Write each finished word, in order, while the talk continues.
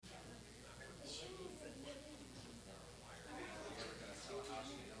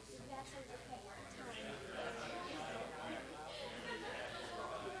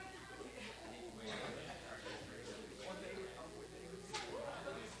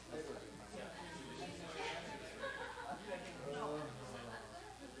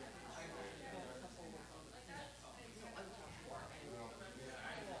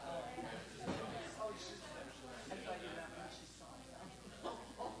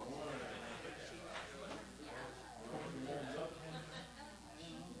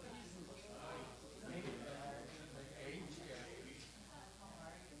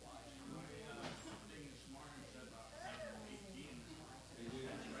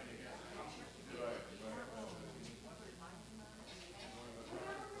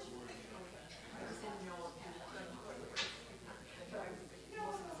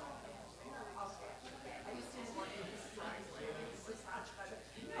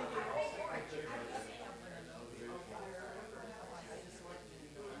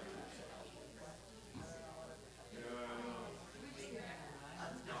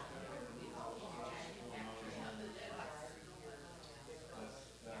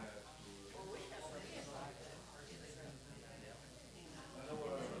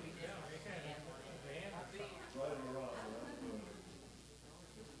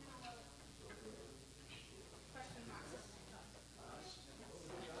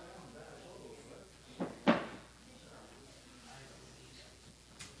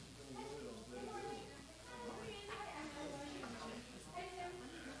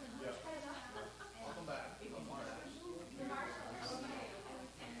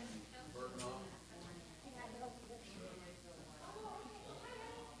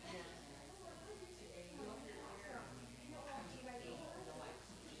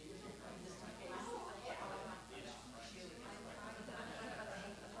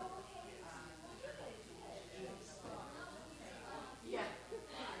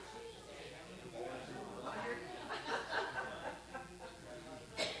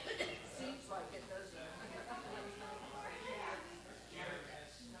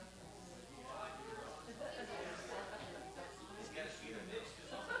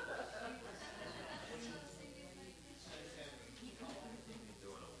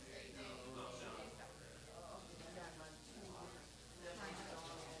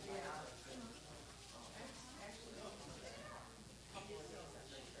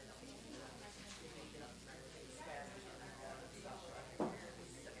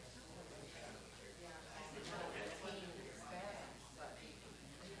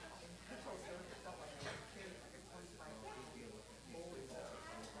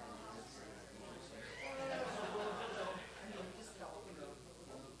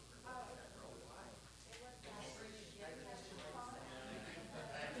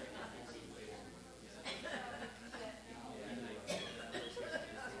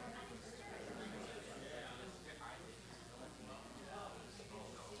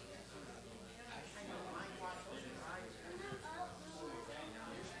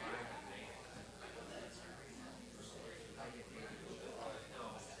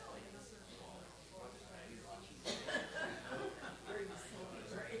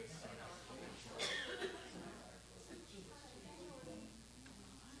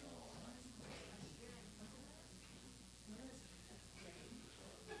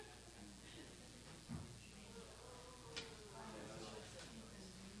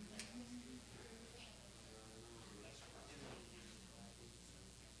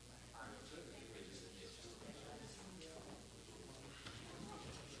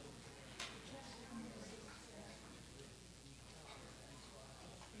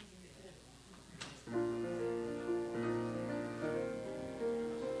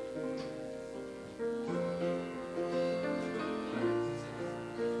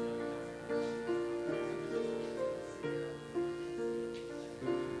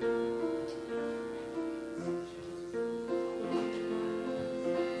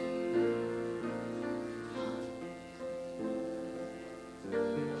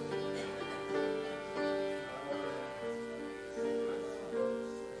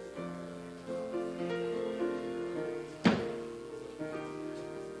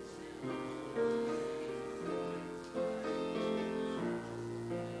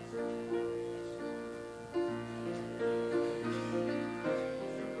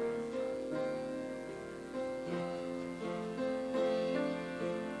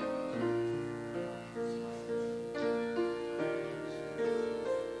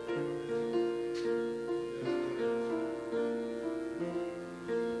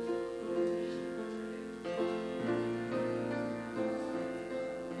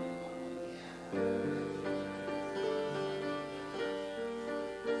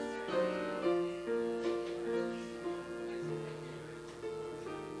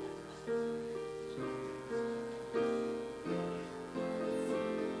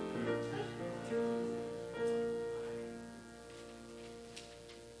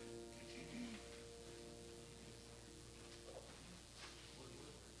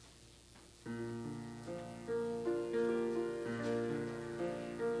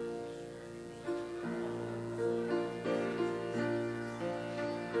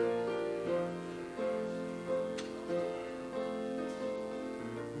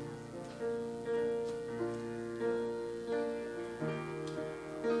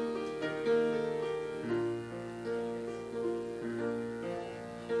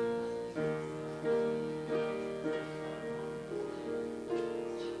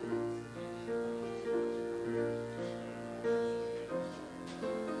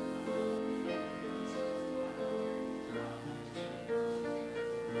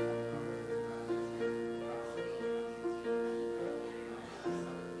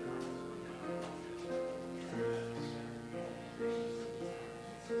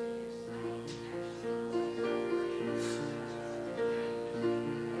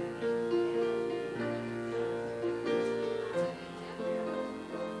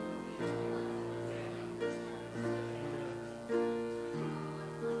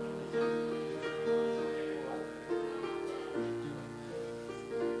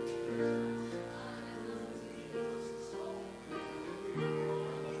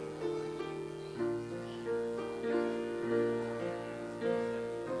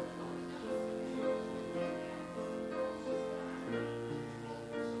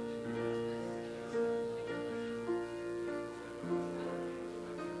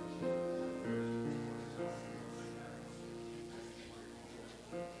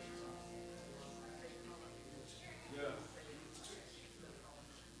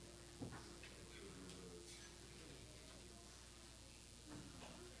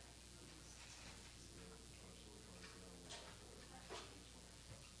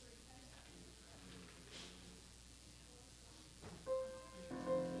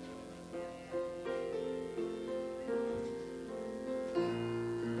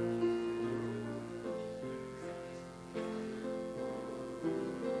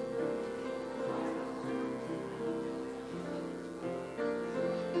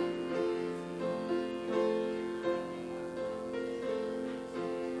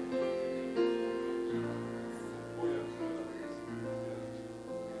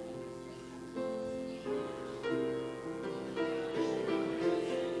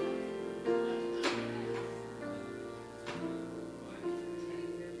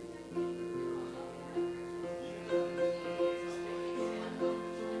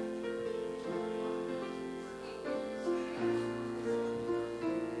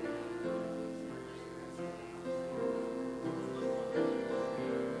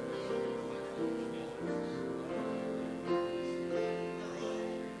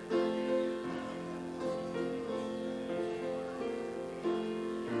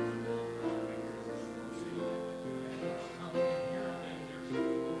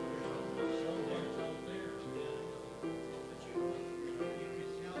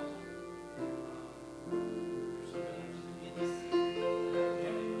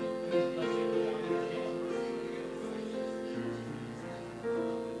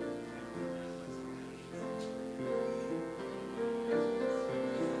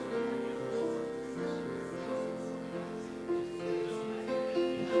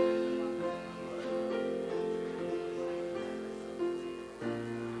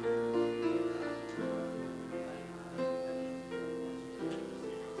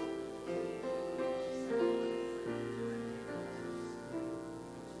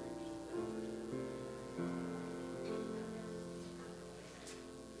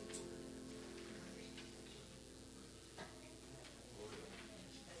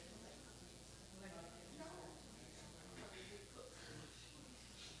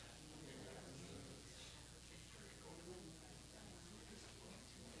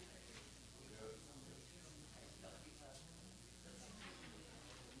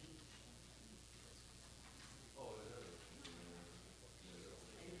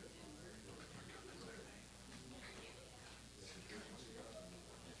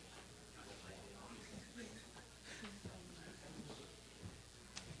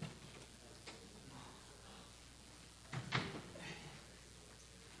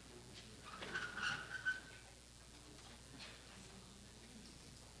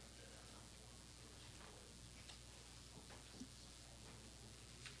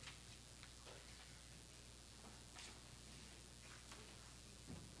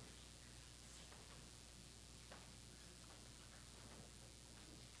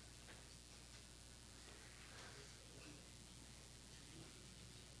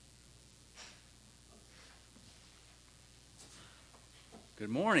Good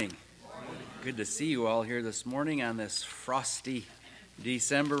morning. Good to see you all here this morning on this frosty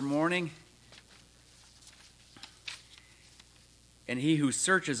December morning. And he who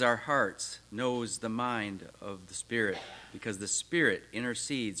searches our hearts knows the mind of the Spirit, because the Spirit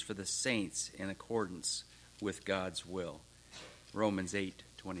intercedes for the saints in accordance with God's will. Romans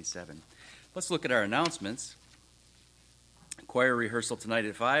 8:27. Let's look at our announcements. Choir rehearsal tonight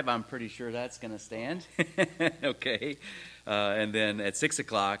at 5. I'm pretty sure that's going to stand. Okay. And then at 6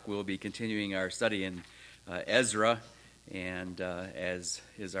 o'clock, we'll be continuing our study in Ezra. And as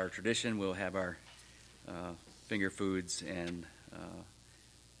is our tradition, we'll have our finger foods and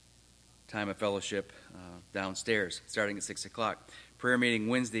time of fellowship downstairs, starting at 6 o'clock. Prayer meeting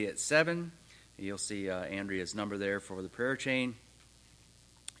Wednesday at 7. You'll see Andrea's number there for the prayer chain.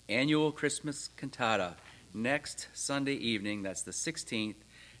 Annual Christmas cantata next Sunday evening, that's the 16th,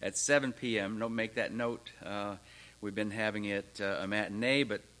 at 7 p.m. Don't make that note. We've been having it a matinee,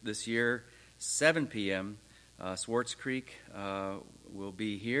 but this year, 7 p.m., Swartz Creek will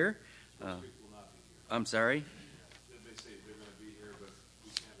be here. Swartz Creek will not be here. I'm sorry? Yeah, they say they're going to be here, but we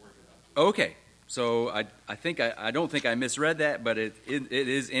can't work it out. Okay, so I don't think I misread that, but it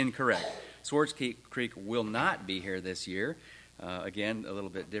is incorrect. Swartz Creek will not be here this year. Again, a little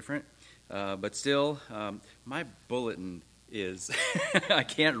bit different. But still, my bulletin is, I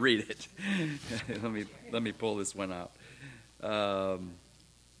can't read it. let me pull this one out.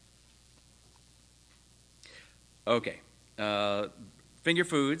 Okay. Finger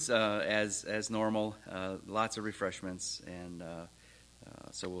foods, as normal, lots of refreshments, and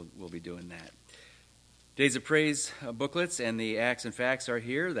so we'll be doing that. Days of Praise booklets and the Acts and Facts are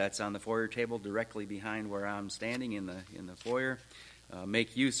here. That's on the foyer table directly behind where I'm standing in the foyer.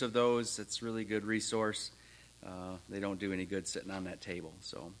 Make use of those. It's a really good resource. They don't do any good sitting on that table.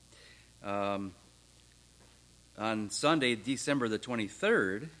 So, on Sunday, December the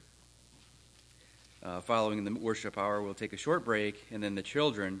 23rd, following the worship hour, we'll take a short break, and then the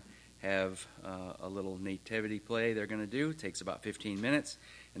children have a little nativity play they're going to do. It takes about 15 minutes,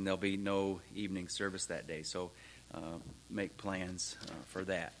 and there'll be no evening service that day. So, make plans for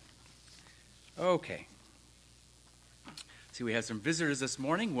that. Okay. See, we have some visitors this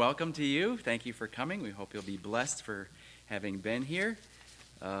morning. Welcome to you. Thank you for coming. We hope you'll be blessed for having been here.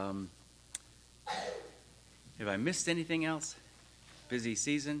 Have I missed anything else? Busy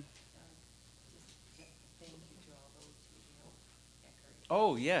season? Thank you to all those who helped decorate.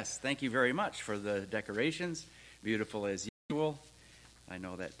 Oh, yes. Thank you very much for the decorations. Beautiful as usual. I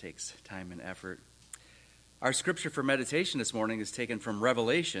know that takes time and effort. Our scripture for meditation this morning is taken from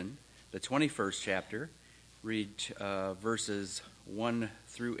Revelation, the 21st chapter. Read verses 1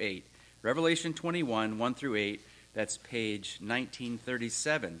 through 8. Revelation 21, 1 through 8. That's page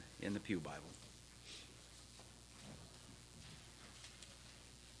 1937 in the Pew Bible.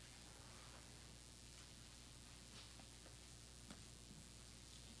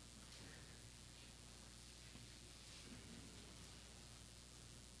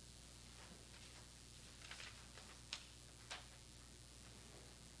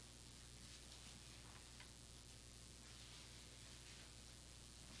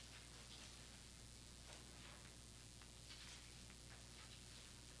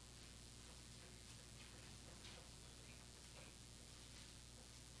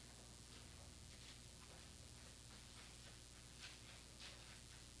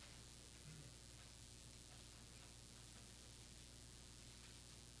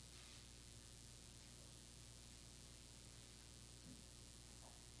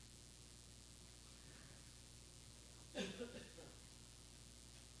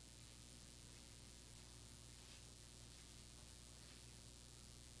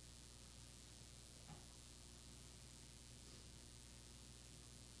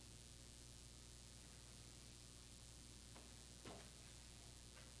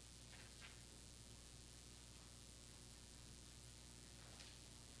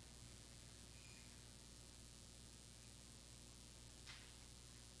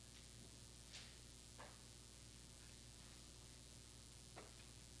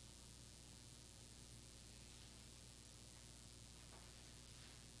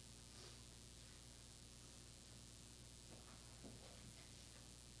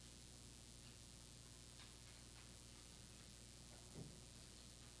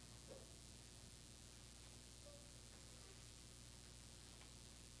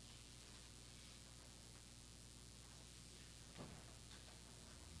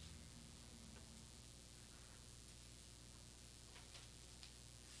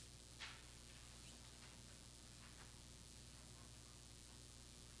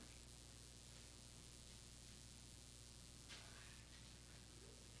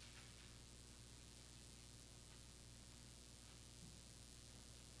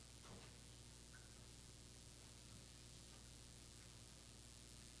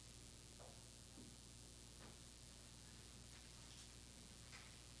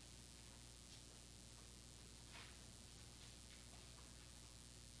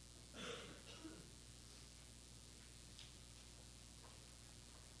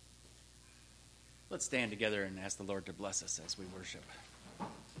 Let's stand together and ask the Lord to bless us as we worship.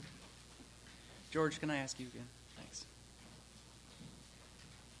 George, can I ask you again? Thanks.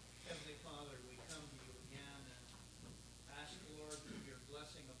 Heavenly Father, we come to you again and ask, Lord, for your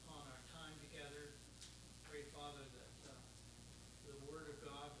blessing upon our time together. Pray, Father, that the Word of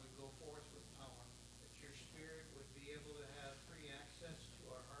God would go forth with power, that your Spirit would be able to have free access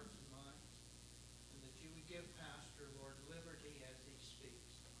to our hearts and minds, and that you would give Pastor, Lord, liberty as he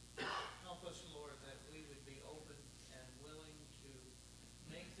speaks. Help us, Lord, that we would be open and willing to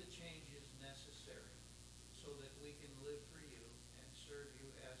make the changes necessary so that we can live for you and serve you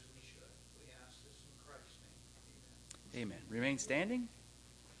as we should. We ask this in Christ's name. Amen. Amen. Remain standing.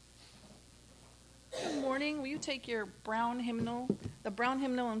 Good morning. Will you take your brown hymnal,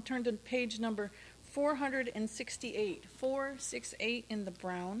 and turn to page number 468. 468 in the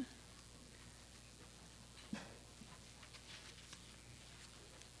brown.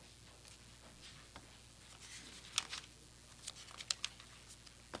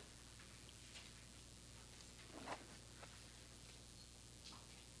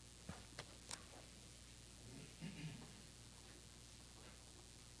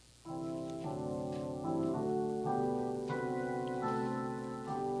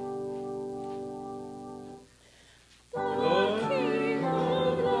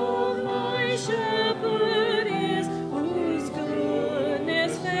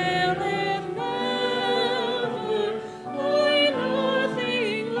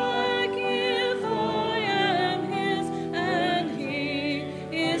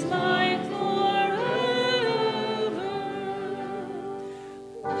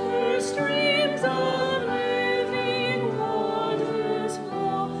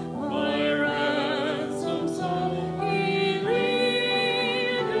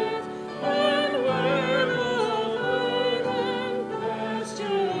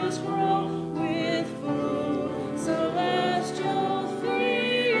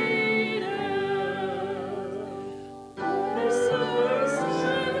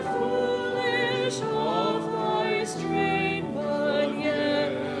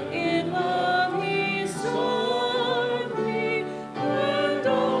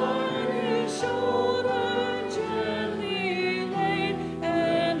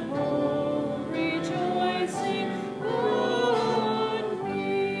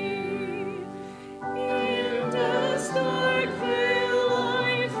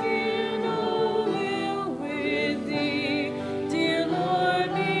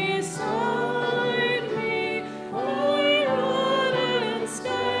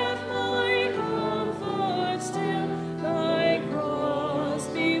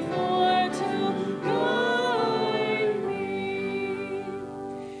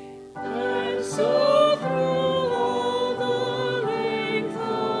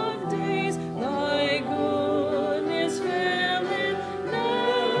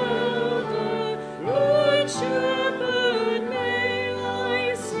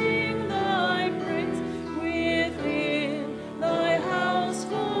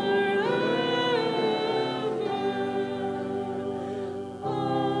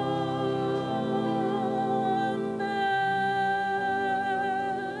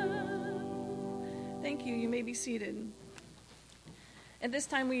 Seated. At this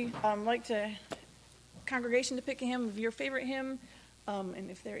time, we like to congregation to pick a hymn of your favorite hymn, and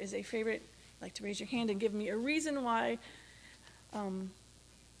if there is a favorite, I'd like to raise your hand and give me a reason why. And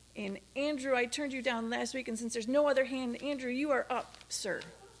Andrew, I turned you down last week, and since there's no other hand, Andrew, you are up, sir.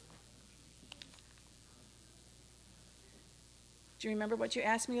 Do you remember what you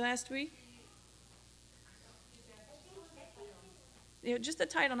asked me last week? Just the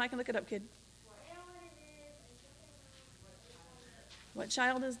title, and I can look it up, kid. What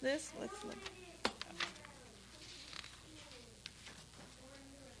child is this? Let's look.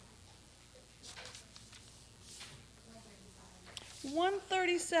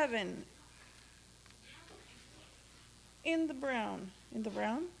 137 in the brown. In the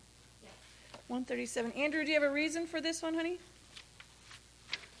brown? 137. Andrew, do you have a reason for this one, honey?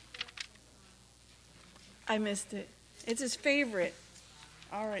 I missed it. It's his favorite.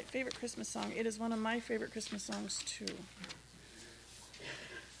 All right, favorite Christmas song. It is one of my favorite Christmas songs, too.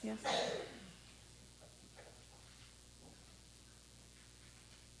 Yes?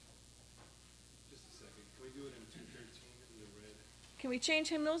 Just a second. Can we do it in 213 in the red? Can we change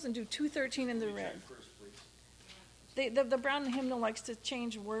hymnals and do 213 in the red? First, please. The brown hymnal likes to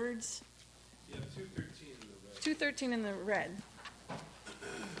change words. Yeah, 213 in the red. 213 in the red.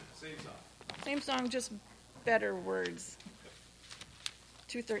 Same song. Same song, just better words.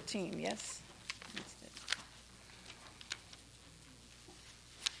 213, yes? That's it.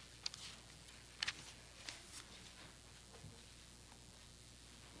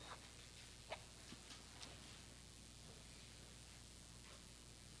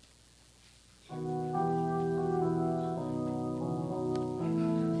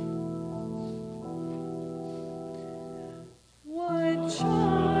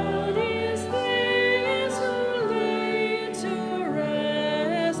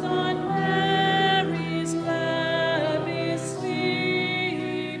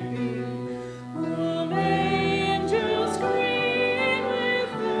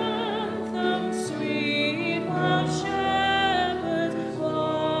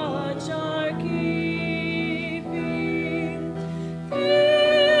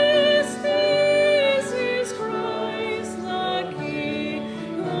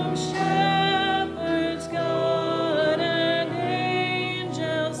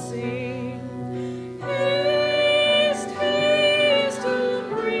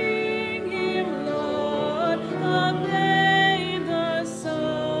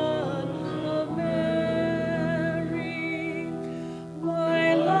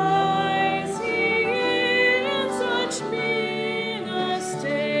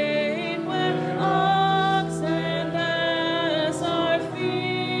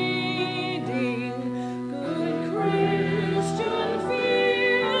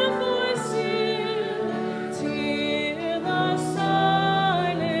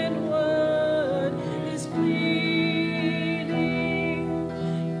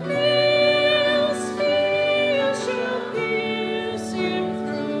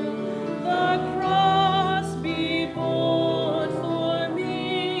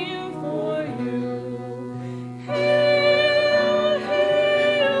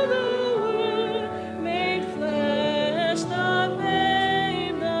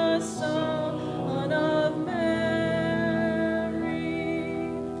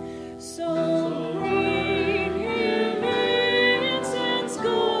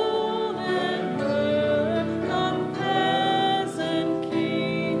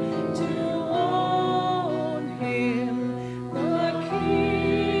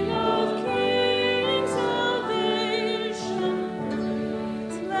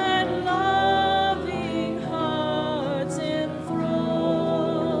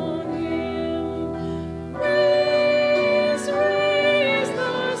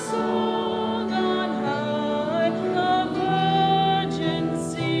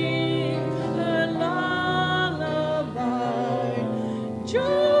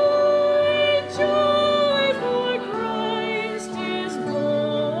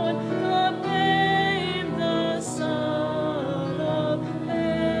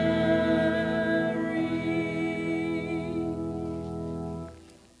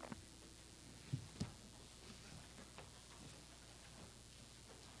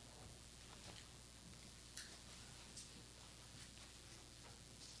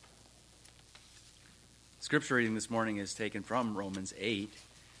 Scripture reading this morning is taken from Romans 8,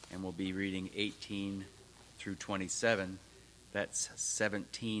 and we'll be reading 18 through 27. That's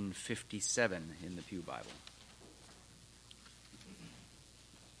 1757 in the Pew Bible.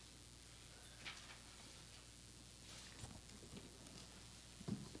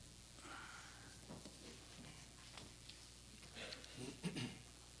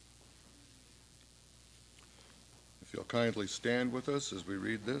 If you'll kindly stand with us as we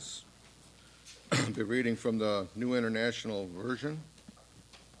read this. I'll be reading from the New International Version.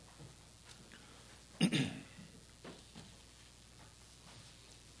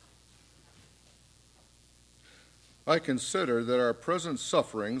 I consider that our present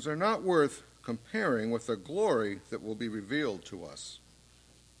sufferings are not worth comparing with the glory that will be revealed to us.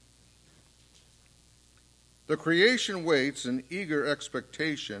 The creation waits in eager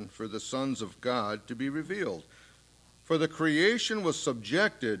expectation for the sons of God to be revealed. For the creation was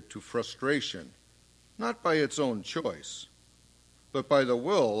subjected to frustration, not by its own choice, but by the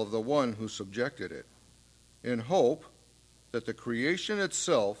will of the one who subjected it, in hope that the creation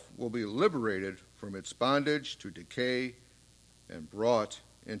itself will be liberated from its bondage to decay and brought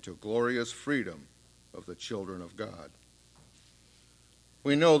into glorious freedom of the children of God.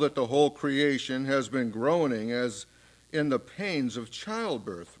 We know that the whole creation has been groaning as in the pains of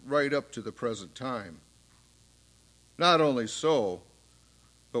childbirth right up to the present time. Not only so,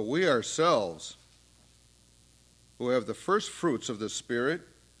 but we ourselves, who have the first fruits of the Spirit,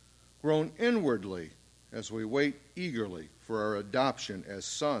 groan inwardly as we wait eagerly for our adoption as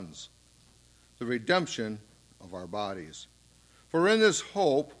sons, the redemption of our bodies. For in this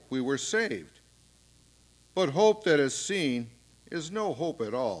hope we were saved. But hope that is seen is no hope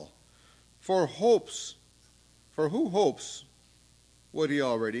at all. For who hopes what he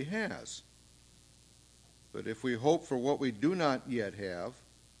already has? But if we hope for what we do not yet have,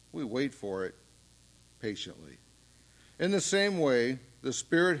 we wait for it patiently. In the same way, the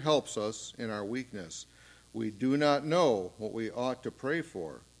Spirit helps us in our weakness. We do not know what we ought to pray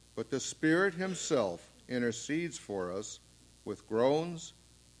for, but the Spirit himself intercedes for us with groans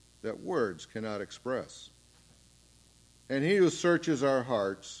that words cannot express. And he who searches our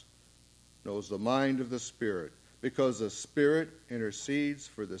hearts knows the mind of the Spirit, because the Spirit intercedes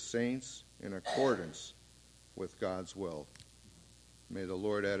for the saints in accordance with God's will. May the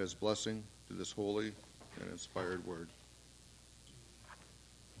Lord add his blessing to this holy and inspired word.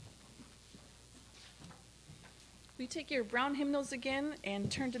 We take your brown hymnals again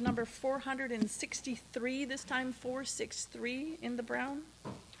and turn to number 463, this time 463 in the brown.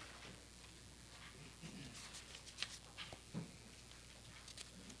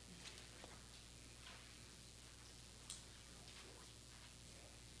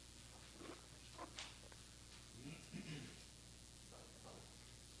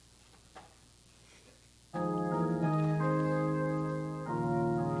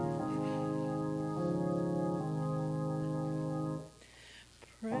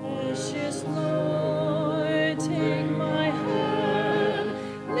 Precious Lord, take my hand,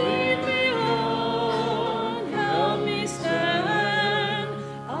 lead me on, help me stand.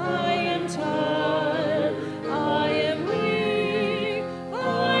 I am tired, I am weak,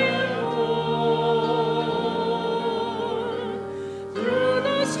 I am worn. Through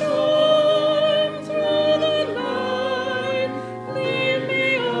the storm, through the night, lead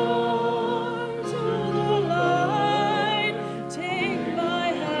me on to the light. Take my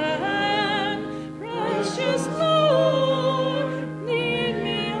hand, precious Lord, lead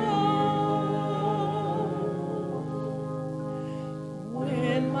me on.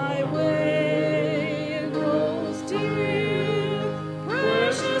 When my way grows dear,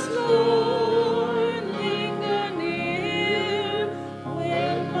 precious Lord, linger near.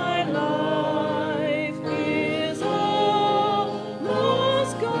 When my life is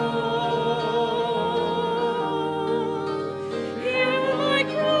almost gone, hear my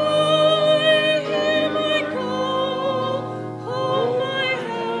cry, hear my call, hold my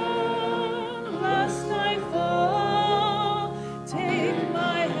hand lest I fall. Take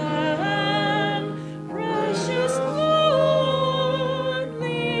my hand, precious Lord,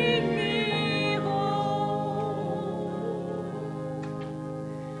 lead me home.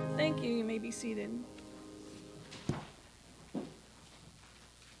 Thank you. You may be seated.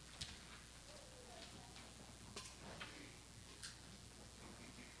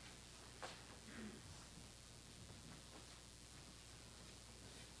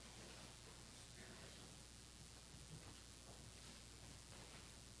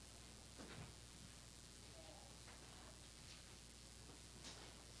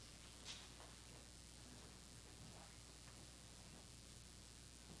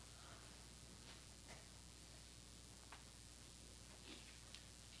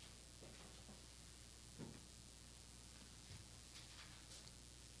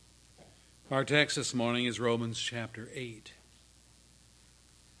 Our text this morning is Romans chapter 8.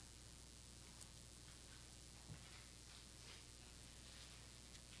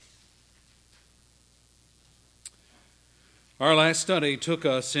 Our last study took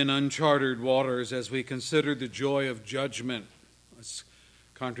us in uncharted waters as we considered the joy of judgment, as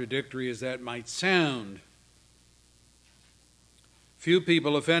contradictory as that might sound. Few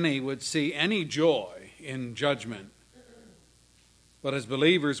people, if any, would see any joy in judgment. But as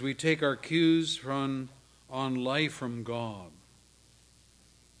believers, we take our cues on life from God.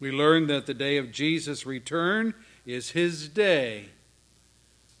 We learn that the day of Jesus' return is his day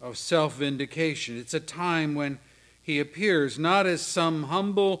of self-vindication. It's a time when he appears not as some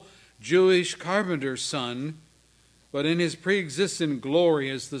humble Jewish carpenter's son, but in his pre-existent glory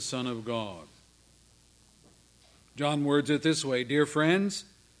as the Son of God. John words it this way, "Dear friends,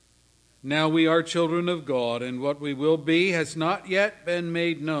 now we are children of God, and what we will be has not yet been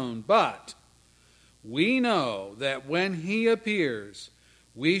made known. But we know that when he appears,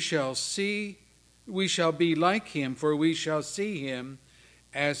 we shall be like him, for we shall see him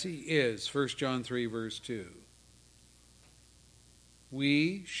as he is." 1 John 3, verse 2.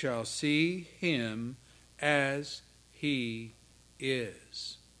 We shall see him as he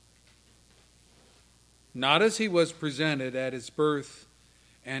is. Not as he was presented at his birth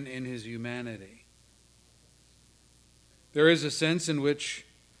and in his humanity. There is a sense in which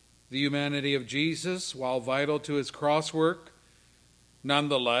the humanity of Jesus, while vital to his cross work,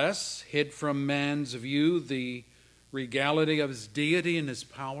 nonetheless hid from man's view the regality of his deity and his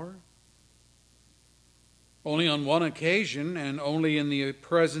power. Only on one occasion, and only in the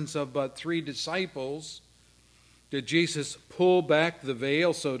presence of but 3 disciples, did Jesus pull back the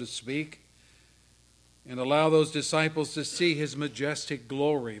veil, so to speak, and allow those disciples to see his majestic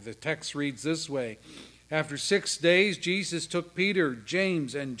glory. The text reads this way: "After 6 days, Jesus took Peter,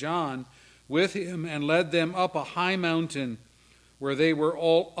 James, and John with him and led them up a high mountain where they were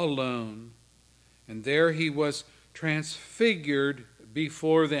all alone. And there he was transfigured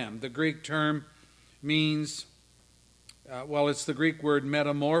before them." The Greek term means, it's the Greek word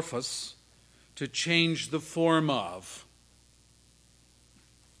metamorphos, to change the form of.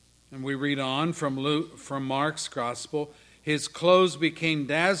 And we read on from Mark's Gospel, "His clothes became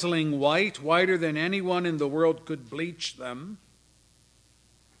dazzling white, whiter than anyone in the world could bleach them."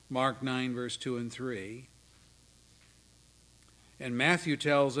 Mark 9, verse 2 and 3. And Matthew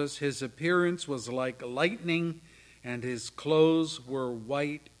tells us his appearance was like lightning, and his clothes were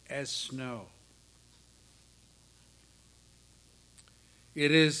white as snow.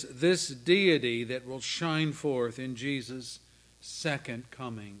 It is this deity that will shine forth in Jesus' second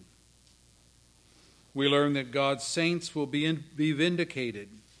coming. We learn that God's saints will be vindicated.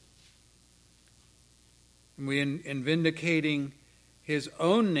 In vindicating his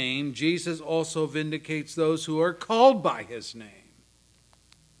own name, Jesus also vindicates those who are called by his name.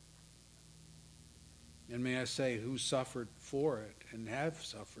 And may I say, who suffered for it and have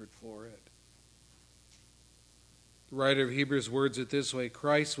suffered for it. The writer of Hebrews words it this way: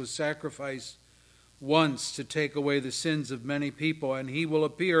 "Christ was sacrificed once to take away the sins of many people, and he will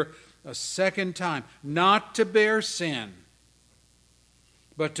appear a second time, not to bear sin,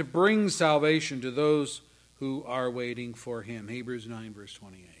 but to bring salvation to those who are waiting for him." Hebrews 9, verse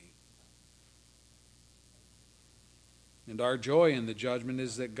 28. And our joy in the judgment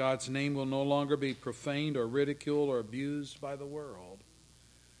is that God's name will no longer be profaned or ridiculed or abused by the world.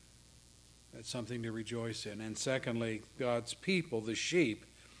 That's something to rejoice in. And secondly, God's people, the sheep,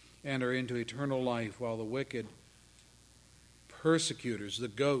 enter into eternal life, while the wicked persecutors, the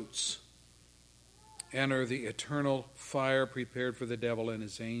goats, enter the eternal fire prepared for the devil and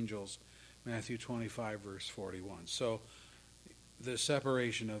his angels. Matthew 25, verse 41. So the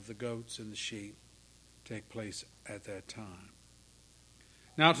separation of the goats and the sheep take place at that time.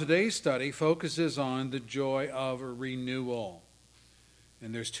 Now today's study focuses on the joy of renewal.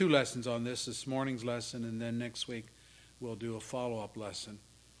 And there's 2 lessons on this morning's lesson, and then next week we'll do a follow-up lesson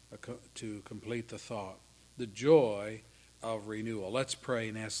to complete the thought. The joy of renewal. Let's pray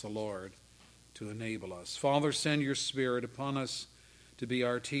and ask the Lord to enable us. Father, send your Spirit upon us to be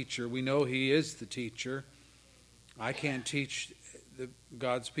our teacher. We know he is the teacher. I can't teach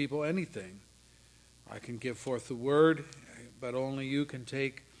God's people anything. I can give forth the word, but only you can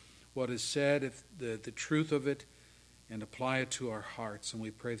take what is said, if the truth of it, and apply it to our hearts. And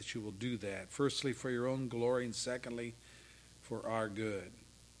we pray that you will do that, firstly for your own glory, and secondly for our good.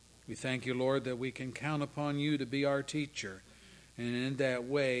 We thank you, Lord, that we can count upon you to be our teacher. And in that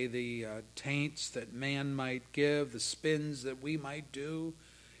way, the taints that man might give, the spins that we might do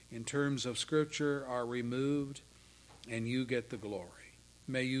in terms of Scripture are removed, and you get the glory.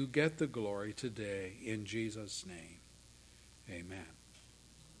 May you get the glory today in Jesus' name. Amen.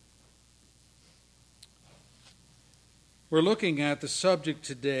 We're looking at the subject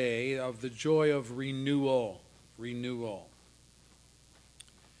today of the joy of renewal. Renewal.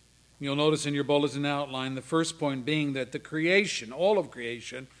 You'll notice in your bulletin outline the first point being that the creation, all of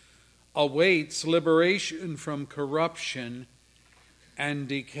creation, awaits liberation from corruption and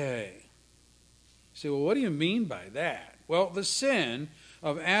decay. You say, well, what do you mean by that? Well, the sin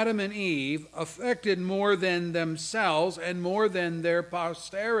of Adam and Eve affected more than themselves and more than their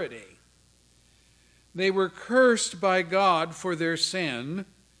posterity. They were cursed by God for their sin,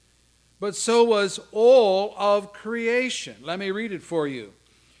 but so was all of creation. Let me read it for you.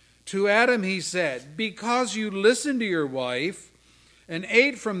 To Adam he said, because you listened to your wife and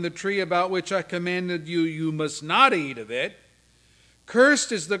ate from the tree about which I commanded you, you must not eat of it.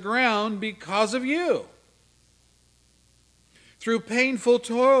 Cursed is the ground because of you. Through painful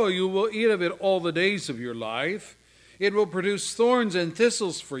toil you will eat of it all the days of your life. It will produce thorns and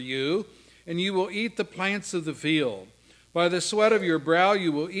thistles for you, and you will eat the plants of the field. By the sweat of your brow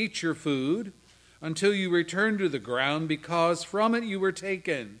you will eat your food, until you return to the ground, because from it you were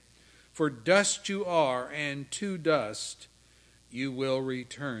taken. For dust you are, and to dust you will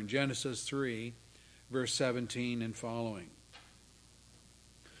return. Genesis 3, verse 17 and following.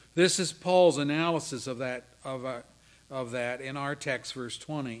 This is Paul's analysis of that in our text, verse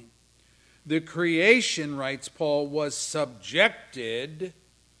 20. The creation, writes Paul, was subjected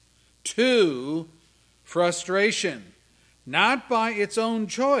to frustration, not by its own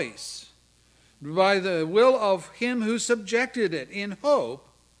choice, but by the will of him who subjected it, in hope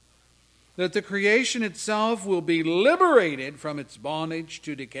that the creation itself will be liberated from its bondage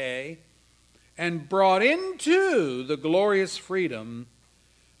to decay and brought into the glorious freedom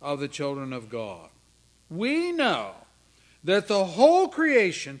of the children of God. We know that the whole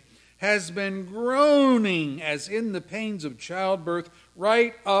creation has been groaning as in the pains of childbirth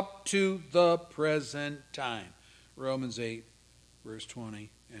right up to the present time. Romans 8, verse 20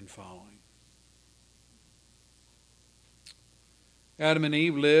 and following. Adam and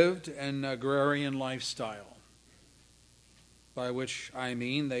Eve lived an agrarian lifestyle, by which I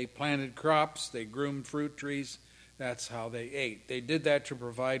mean they planted crops, they groomed fruit trees. That's how they ate. They did that to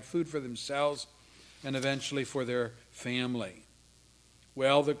provide food for themselves and eventually for their family.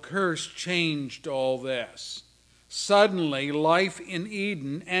 Well, the curse changed all this. Suddenly, life in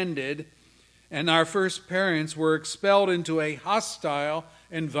Eden ended, and our first parents were expelled into a hostile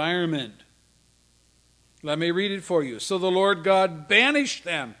environment. Let me read it for you. So the Lord God banished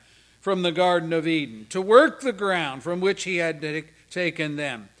them from the Garden of Eden to work the ground from which he had taken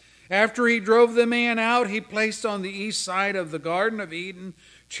them. After he drove the man out, he placed on the east side of the Garden of Eden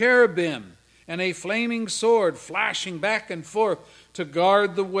cherubim and a flaming sword flashing back and forth to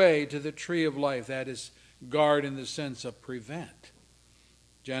guard the way to the tree of life. That is, guard in the sense of prevent.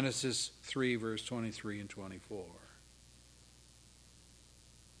 Genesis 3, verse 23 and 24.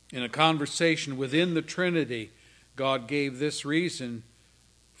 In a conversation within the Trinity, God gave this reason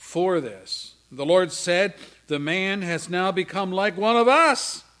for this. The Lord said, the man has now become like one of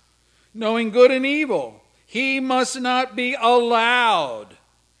us, knowing good and evil. He must not be allowed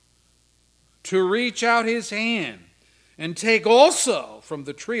to reach out his hand and take also from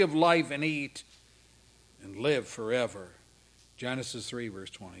the tree of life and eat and live forever. Genesis 3,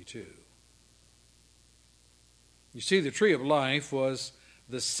 verse 22. You see, the tree of life was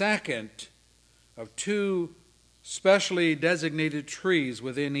the second of two specially designated trees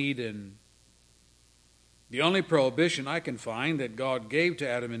within Eden. The only prohibition I can find that God gave to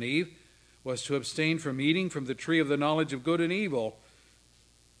Adam and Eve was to abstain from eating from the tree of the knowledge of good and evil.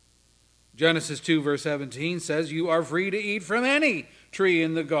 Genesis 2, verse 17 says, you are free to eat from any tree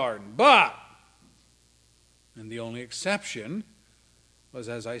in the garden, but, and the only exception was,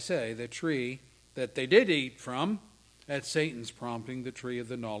 as I say, the tree that they did eat from at Satan's prompting, the tree of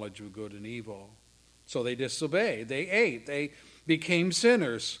the knowledge of good and evil. So they disobeyed. They ate. They became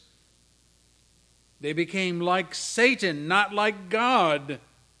sinners. They became like Satan, not like God.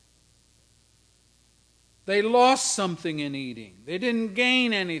 They lost something in eating. They didn't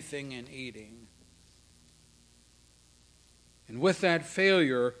gain anything in eating. And with that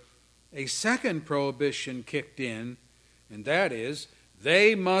failure, a second prohibition kicked in, and that is,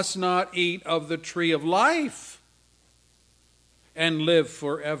 they must not eat of the tree of life and live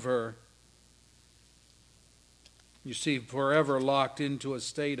forever. You see, forever locked into a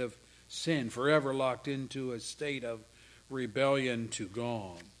state of sin, forever locked into a state of rebellion to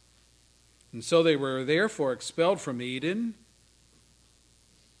God. And so they were therefore expelled from Eden,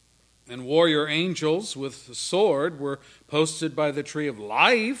 And warrior angels with the sword were posted by the tree of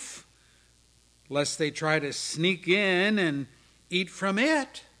life, lest they try to sneak in and eat from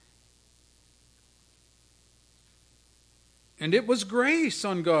it. And it was grace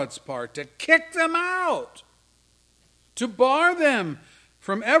on God's part to kick them out, to bar them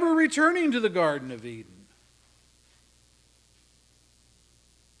from ever returning to the Garden of Eden.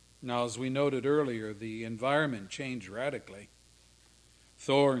 Now, as we noted earlier, the environment changed radically.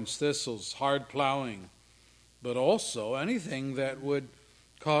 Thorns, thistles, hard plowing, but also anything that would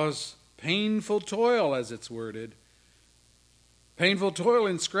cause painful toil, as it's worded. Painful toil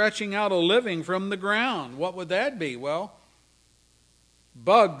in scratching out a living from the ground. What would that be? Well,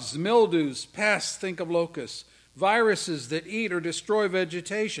 bugs, mildews, pests, think of locusts, viruses that eat or destroy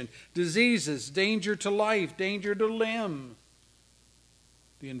vegetation, diseases, danger to life, danger to limb.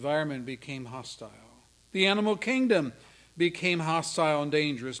 The environment became hostile. The animal kingdom became hostile and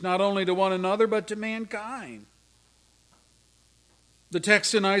dangerous, not only to one another, but to mankind. The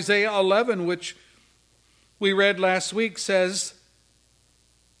text in Isaiah 11, which we read last week, says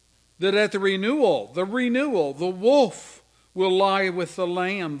that at the renewal, the wolf will lie with the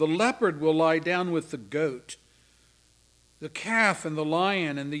lamb, the leopard will lie down with the goat, the calf and the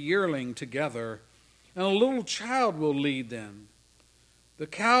lion and the yearling together, and a little child will lead them. The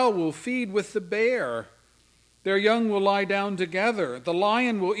cow will feed with the bear. Their young will lie down together. The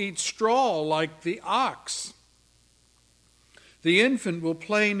lion will eat straw like the ox. The infant will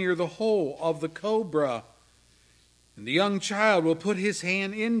play near the hole of the cobra. And the young child will put his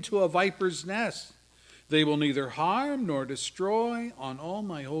hand into a viper's nest. They will neither harm nor destroy on all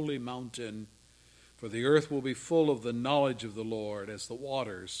my holy mountain. For the earth will be full of the knowledge of the Lord as the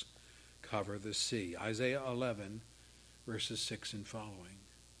waters cover the sea. Isaiah 11, verses 6 and following.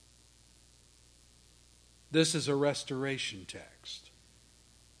 This is a restoration text.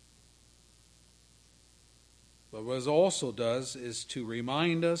 But what it also does is to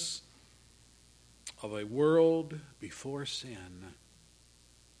remind us of a world before sin.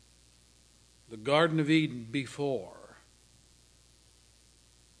 The Garden of Eden before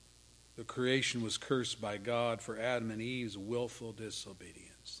the creation was cursed by God for Adam and Eve's willful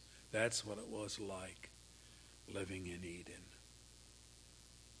disobedience. That's what it was like living in Eden.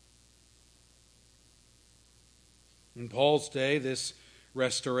 In Paul's day, this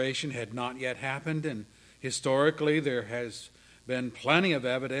restoration had not yet happened, and historically there has been plenty of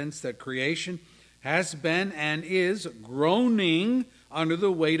evidence that creation has been and is groaning under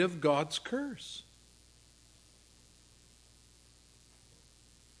the weight of God's curse.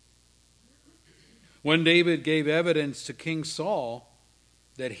 When David gave evidence to King Saul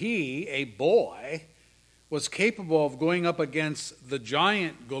that he, a boy, was capable of going up against the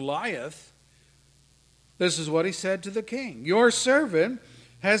giant Goliath, this is what he said to the king. Your servant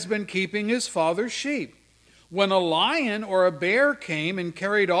has been keeping his father's sheep. When a lion or a bear came and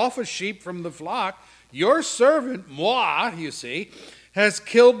carried off a sheep from the flock, your servant, moi, you see, has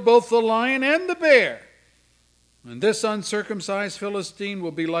killed both the lion and the bear. And this uncircumcised Philistine will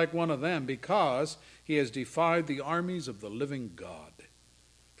be like one of them, because he has defied the armies of the living God.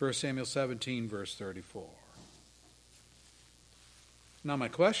 1 Samuel 17, verse 34. Now my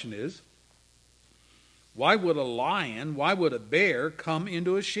question is, why would a lion, why would a bear come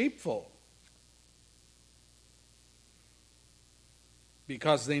into a sheepfold?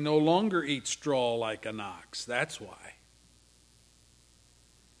 Because they no longer eat straw like an ox. That's why.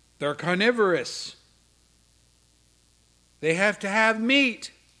 They're carnivorous. They have to have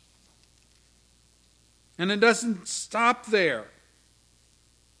meat. And it doesn't stop there.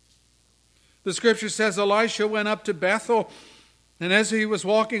 The scripture says Elisha went up to Bethel, and as he was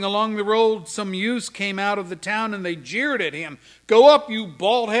walking along the road, some youths came out of the town and they jeered at him. Go up, you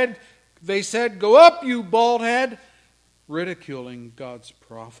bald head. They said, go up, you bald head, ridiculing God's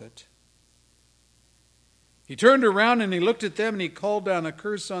prophet. He turned around and he looked at them and he called down a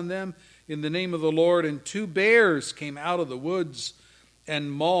curse on them in the name of the Lord. And 2 bears came out of the woods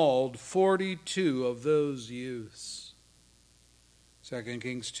and mauled 42 of those youths. 2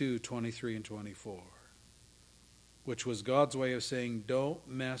 Kings 2, 23 and 24. Which was God's way of saying, don't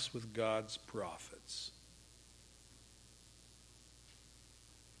mess with God's prophets.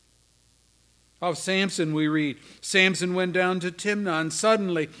 Of Samson we read, Samson went down to Timnah, and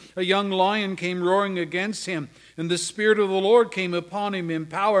suddenly a young lion came roaring against him, and the Spirit of the Lord came upon him in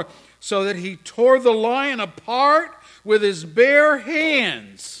power, so that he tore the lion apart with his bare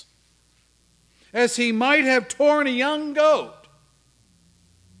hands, as he might have torn a young goat.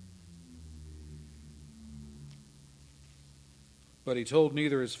 But he told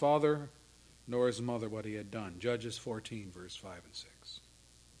neither his father nor his mother what he had done. Judges 14, verse 5 and 6.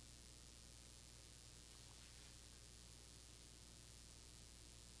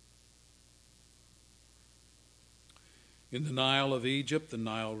 In the Nile of Egypt, the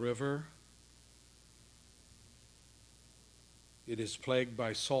Nile River, it is plagued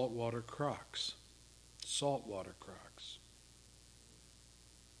by saltwater crocs. Saltwater crocs.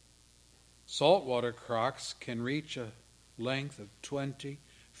 Saltwater crocs can reach a length of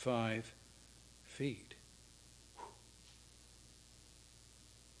 25 feet.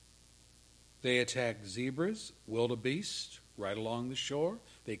 They attack zebras, wildebeest, right along the shore.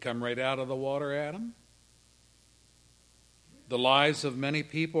 They come right out of the water at them. The lives of many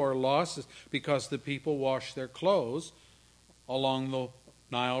people are lost because the people wash their clothes along the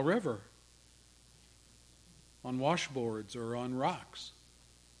Nile River, on washboards or on rocks.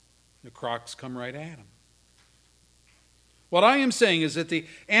 The crocs come right at them. What I am saying is that the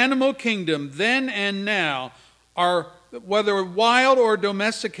animal kingdom, then and now, are, whether wild or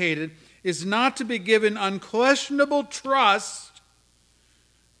domesticated, is not to be given unquestionable trust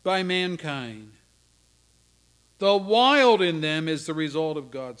by mankind. The wild in them is the result of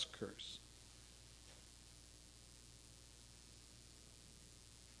God's curse.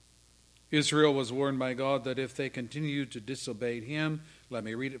 Israel was warned by God that if they continue to disobey Him, let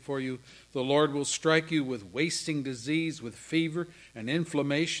me read it for you, the Lord will strike you with wasting disease, with fever and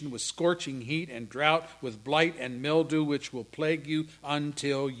inflammation, with scorching heat and drought, with blight and mildew, which will plague you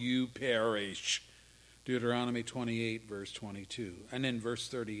until you perish. Deuteronomy 28, verse 22. And in verse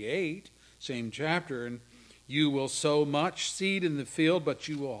 38, same chapter, and you will sow much seed in the field, but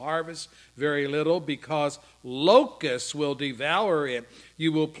you will harvest very little, because locusts will devour it.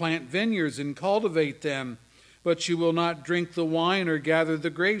 You will plant vineyards and cultivate them, but you will not drink the wine or gather the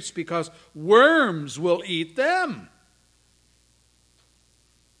grapes, because worms will eat them.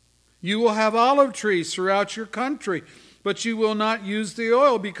 You will have olive trees throughout your country, but you will not use the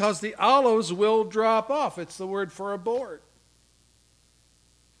oil, because the olives will drop off. It's the word for abort.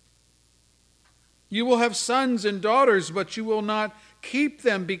 You will have sons and daughters, but you will not keep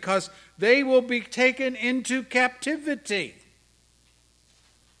them, because they will be taken into captivity.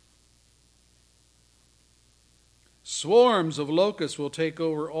 Swarms of locusts will take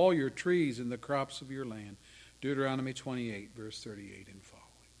over all your trees and the crops of your land. Deuteronomy 28, verse 38 and following.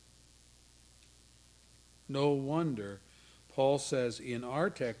 No wonder Paul says in our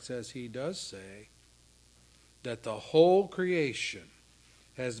text, as he does say, that the whole creation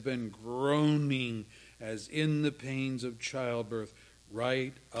has been groaning as in the pains of childbirth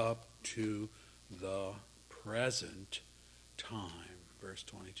right up to the present time. Verse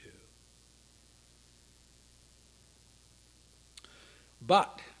 22.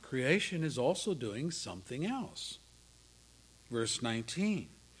 But creation is also doing something else. Verse 19.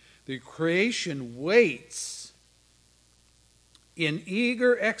 The creation waits in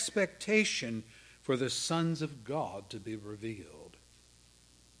eager expectation for the sons of God to be revealed.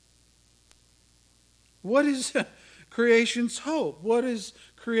 What is creation's hope? What is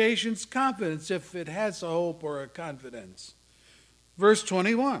creation's confidence, if it has a hope or a confidence? Verse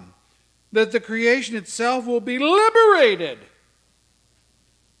 21, that the creation itself will be liberated.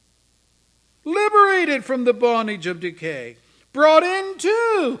 Liberated from the bondage of decay. Brought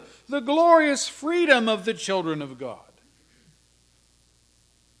into the glorious freedom of the children of God.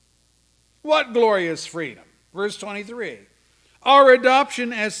 What glorious freedom? Verse 23, our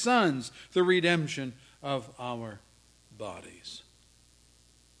adoption as sons, the redemption of our bodies.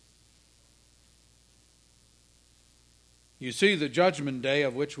 You see, the judgment day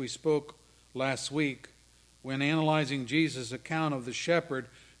of which we spoke last week, when analyzing Jesus' account of the shepherd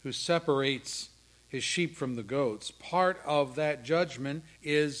who separates his sheep from the goats, part of that judgment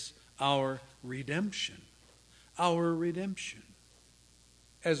is our redemption. Our redemption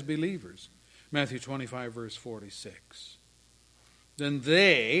as believers. Matthew 25, verse 46. Then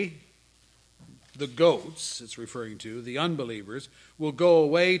they, the goats, it's referring to, the unbelievers, will go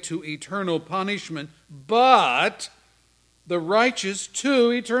away to eternal punishment, but the righteous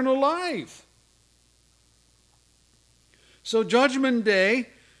to eternal life. So judgment day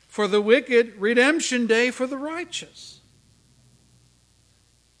for the wicked, redemption day for the righteous.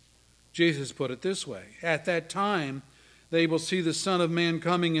 Jesus put it this way, at that time they will see the Son of Man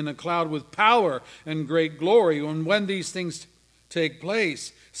coming in a cloud with power and great glory. And when these things take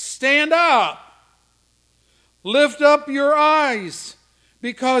place, stand up. Lift up your eyes,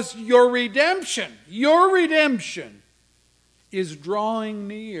 because your redemption is drawing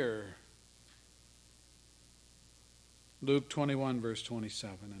near. Luke 21, verse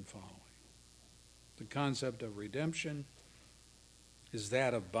 27 and following. The concept of redemption is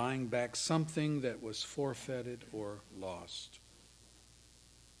that of buying back something that was forfeited or lost.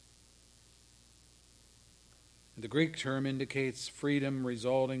 The Greek term indicates freedom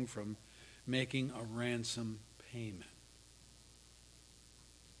resulting from making a ransom payment.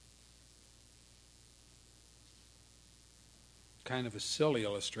 kind of a silly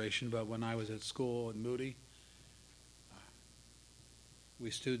illustration, but when I was at school at Moody, we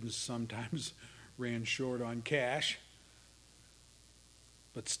students sometimes ran short on cash.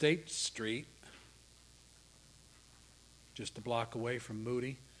 But State Street, just a block away from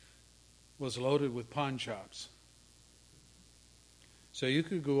Moody, was loaded with pawn shops. So you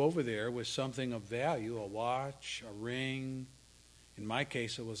could go over there with something of value, a watch, a ring. In my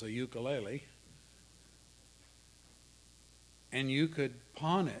case, it was a ukulele. And you could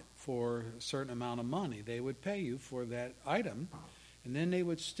pawn it for a certain amount of money. They would pay you for that item, and then they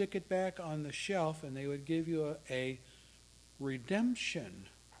would stick it back on the shelf, and they would give you a redemption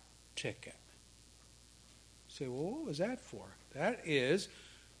ticket. Say, well, what was that for? That is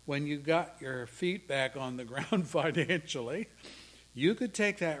when you got your feet back on the ground financially, you could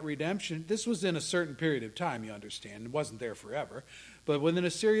take that redemption. This was in a certain period of time, you understand. It wasn't there forever. But within a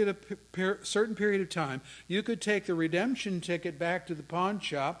certain period of time, you could take the redemption ticket back to the pawn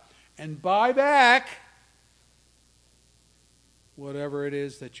shop and buy back whatever it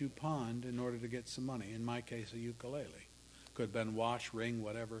is that you pawned in order to get some money. In my case, a ukulele. Could have been watch, ring,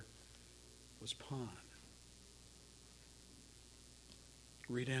 whatever was pawned.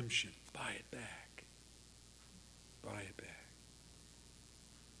 Redemption. Buy it back. Buy it back.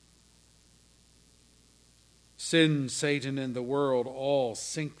 Sin, Satan, and the world all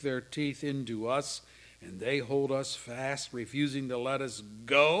sink their teeth into us, and they hold us fast, refusing to let us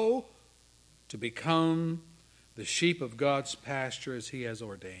go to become the sheep of God's pasture as he has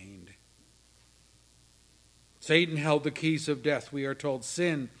ordained. Satan held the keys of death, we are told.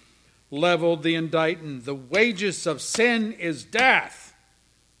 Sin leveled the indictment. The wages of sin is death.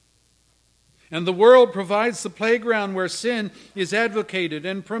 And the world provides the playground where sin is advocated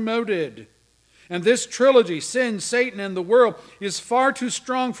and promoted. And this trilogy, sin, Satan, and the world, is far too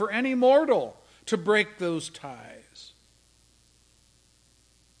strong for any mortal to break those ties.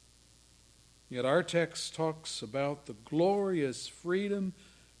 Yet our text talks about the glorious freedom.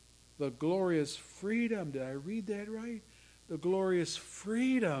 The glorious freedom. Did I read that right? The glorious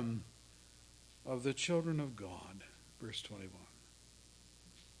freedom of the children of God. Verse 21.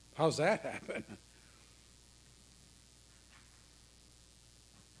 How's that happen?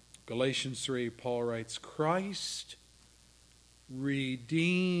 Galatians 3, Paul writes, Christ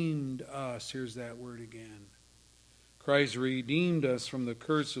redeemed us. Here's that word again. Christ redeemed us from the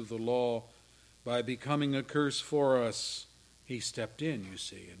curse of the law by becoming a curse for us. He stepped in, you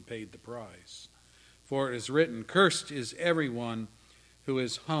see, and paid the price. For it is written, cursed is everyone who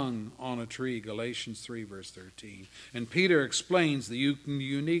is hung on a tree. Galatians 3, verse 13. And Peter explains the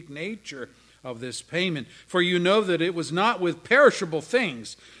unique nature of this payment. For you know that it was not with perishable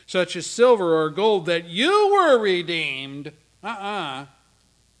things, such as silver or gold, that you were redeemed from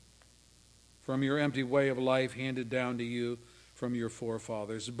your empty way of life handed down to you from your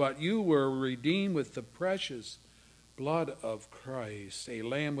forefathers. But you were redeemed with the precious blood of Christ, a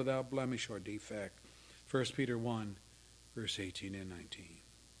lamb without blemish or defect. 1 Peter 1, verse 18 and 19.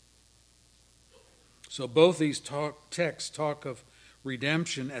 So both these texts talk of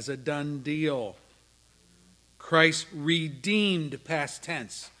redemption as a done deal. Christ redeemed, past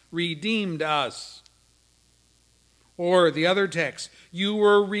tense, redeemed us. Or the other text, you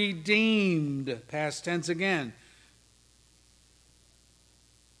were redeemed, past tense again.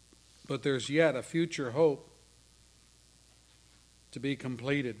 But there's yet a future hope to be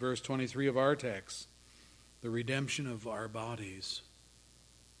completed. Verse 23 of our text, the redemption of our bodies.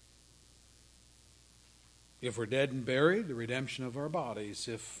 If we're dead and buried, the redemption of our bodies.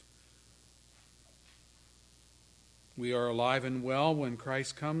 If we are alive and well when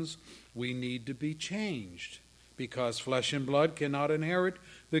Christ comes, we need to be changed, because flesh and blood cannot inherit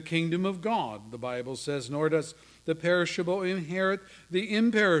the kingdom of God. The Bible says, nor does the perishable inherit the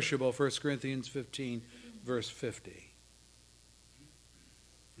imperishable, 1 Corinthians 15, verse 50.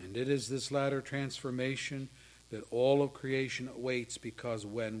 And it is this latter transformation that all of creation awaits, because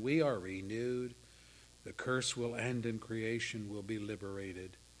when we are renewed, the curse will end and creation will be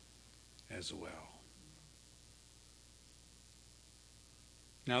liberated as well.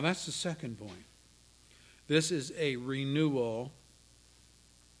 Now that's the second point. This is a renewal,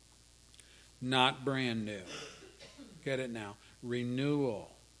 not brand new. Get it now?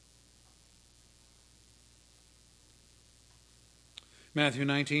 Renewal. Matthew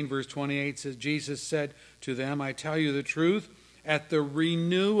 19, verse 28 says, Jesus said to them, I tell you the truth, at the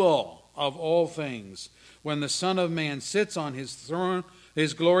renewal of all things, when the Son of Man sits on his throne,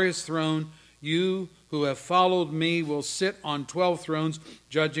 his glorious throne, you who have followed me will sit on 12 thrones,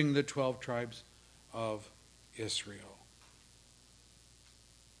 judging the 12 tribes of Israel.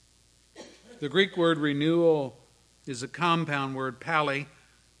 The Greek word renewal is a compound word. Pali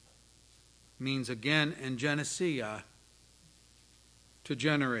means again, and genesia, to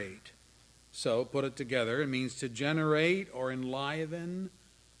generate. So put it together. It means to generate or enliven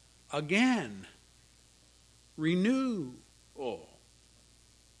again. Renew.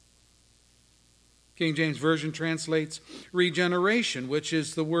 King James Version translates regeneration, which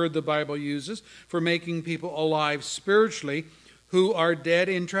is the word the Bible uses for making people alive spiritually who are dead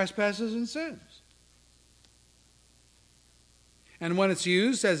in trespasses and sins. And when it's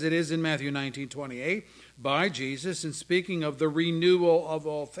used, as it is in Matthew 19:28, by Jesus in speaking of the renewal of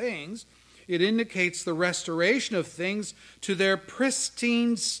all things, it indicates the restoration of things to their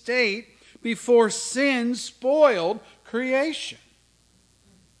pristine state before sin spoiled creation.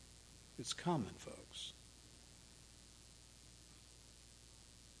 It's coming, folks.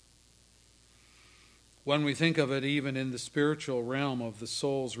 When we think of it even in the spiritual realm of the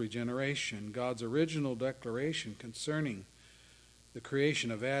soul's regeneration, God's original declaration concerning the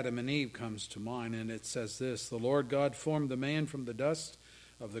creation of Adam and Eve comes to mind, and it says this: "The Lord God formed the man from the dust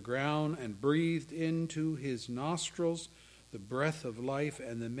of the ground and breathed into his nostrils the breath of life,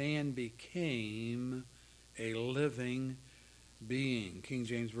 and the man became a living being." King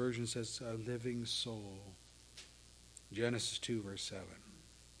James Version says a living soul. Genesis 2, verse 7.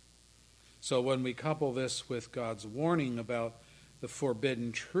 So when we couple this with God's warning about the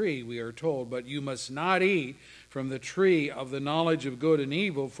forbidden tree, we are told, "But you must not eat from the tree of the knowledge of good and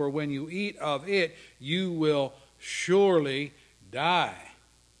evil, for when you eat of it, you will surely die."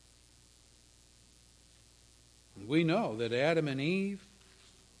 And we know that Adam and Eve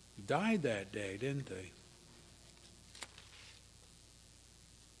died that day, didn't they?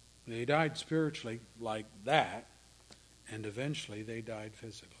 They died spiritually like that, and eventually they died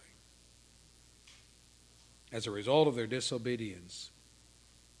physically as a result of their disobedience.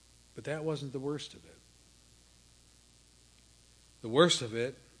 But that wasn't the worst of it. The worst of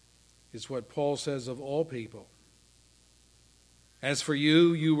it is what Paul says of all people. "As for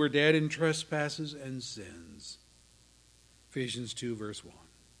you, you were dead in trespasses and sins." Ephesians 2, verse 1.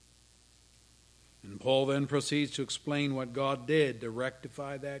 And Paul then proceeds to explain what God did to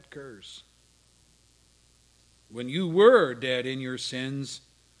rectify that curse. "When you were dead in your sins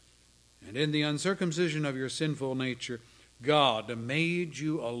and in the uncircumcision of your sinful nature, God made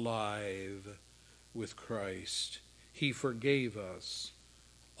you alive with Christ. He forgave us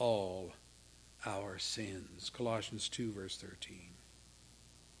all our sins." Colossians 2, verse 13.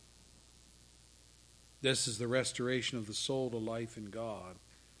 This is the restoration of the soul to life in God,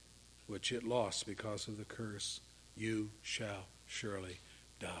 which it lost because of the curse. "You shall surely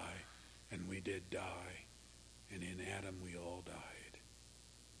die." And we did die. And in Adam we all died.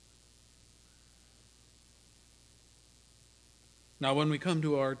 Now, when we come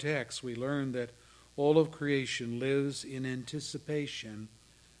to our text, we learn that all of creation lives in anticipation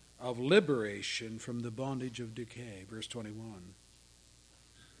of liberation from the bondage of decay. Verse 21.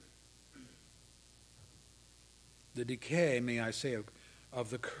 The decay, may I say, of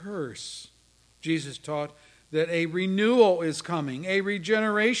the curse. Jesus taught that a renewal is coming, a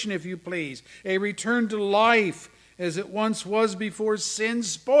regeneration, if you please, a return to life as it once was before sin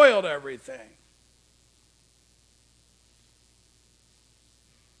spoiled everything.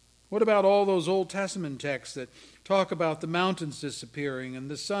 What about all those Old Testament texts that talk about the mountains disappearing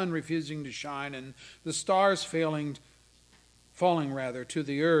and the sun refusing to shine and the stars falling to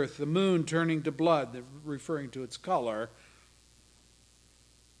the earth, the moon turning to blood, referring to its color,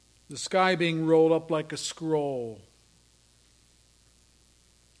 the sky being rolled up like a scroll?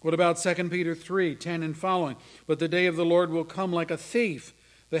 What about 2 Peter 3:10 and following? "But the day of the Lord will come like a thief.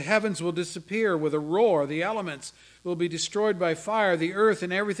 The heavens will disappear with a roar. The elements will be destroyed by fire. The earth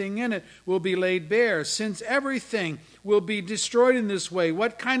and everything in it will be laid bare." Since everything will be destroyed in this way,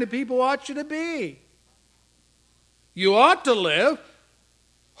 what kind of people ought you to be? You ought to live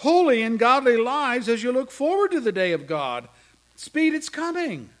holy and godly lives as you look forward to the day of God. Speed, it's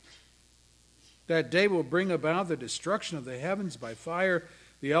coming. That day will bring about the destruction of the heavens by fire.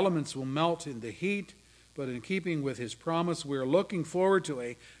 The elements will melt in the heat. But in keeping with his promise, we're looking forward to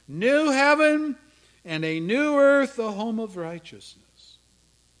a new heaven and a new earth, the home of righteousness.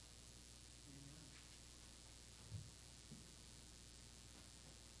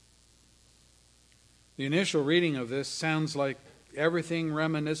 The initial reading of this sounds like everything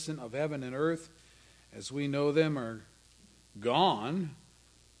reminiscent of heaven and earth as we know them are gone,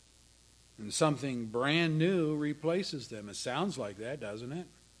 and something brand new replaces them. It sounds like that, doesn't it?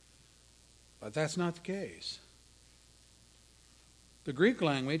 But that's not the case. The Greek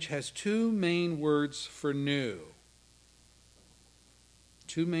language has two main words for new.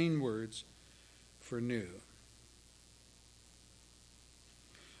 Two main words for new.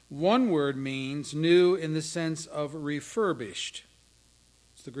 One word means new in the sense of refurbished.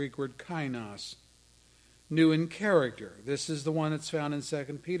 It's the Greek word kainos. New in character. This is the one that's found in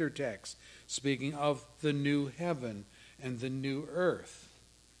 2 Peter text, speaking of the new heaven and the new earth.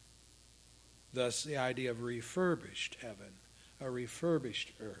 Thus the idea of refurbished heaven, a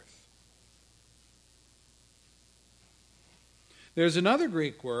refurbished earth. There's another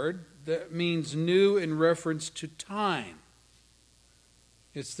Greek word that means new in reference to time.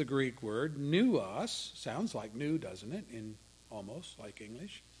 It's the Greek word nuos. Sounds like new, doesn't it? In almost like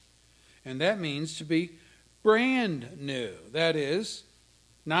English. And that means to be brand new. That is,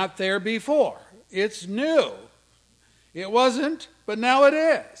 not there before. It's new. It wasn't, but now it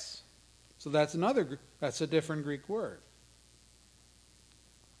is. So that's a different Greek word.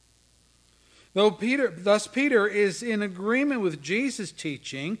 Thus Peter is in agreement with Jesus'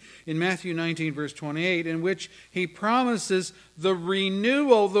 teaching in Matthew 19, verse 28, in which he promises the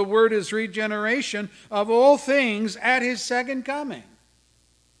renewal, the word is regeneration, of all things at his second coming.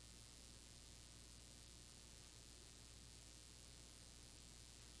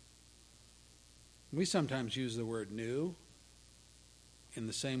 We sometimes use the word new in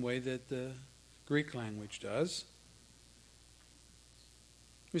the same way that the Greek language does.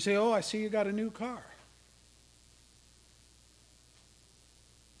 We say, oh, I see you got a new car.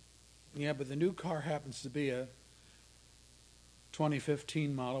 Yeah, but the new car happens to be a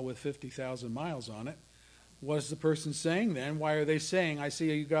 2015 model with 50,000 miles on it. What is the person saying then? Why are they saying, I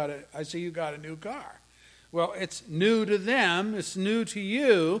see you got a new car? Well, it's new to them, it's new to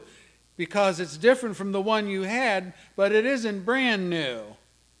you, because it's different from the one you had, but it isn't brand new.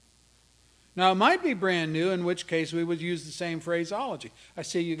 Now, it might be brand new, in which case we would use the same phraseology. I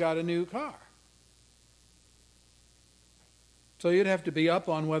see you got a new car. So you'd have to be up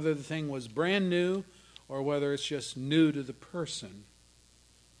on whether the thing was brand new or whether it's just new to the person.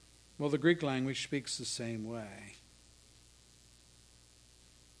 Well, the Greek language speaks the same way.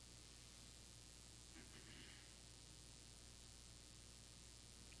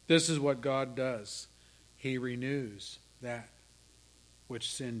 This is what God does. He renews that which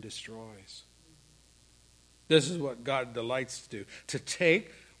sin destroys. This is what God delights to do. To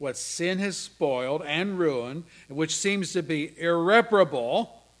take what sin has spoiled and ruined, which seems to be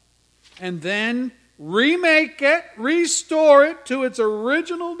irreparable, and then remake it, restore it to its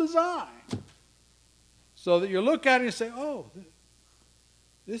original design. So that you look at it and say, oh,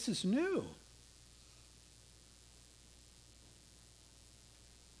 this is new.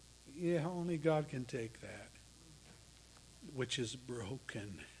 Yeah, only God can take that, which is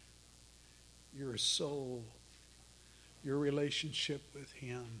broken. Your soul, your relationship with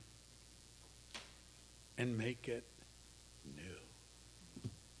Him, and make it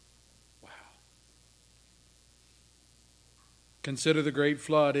new. Wow. Consider the great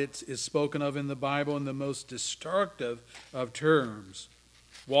flood. It is spoken of in the Bible in the most destructive of terms.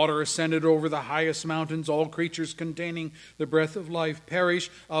 Water ascended over the highest mountains. All creatures containing the breath of life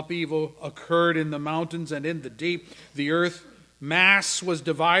perished. Upheaval occurred in the mountains and in the deep. The earth mass was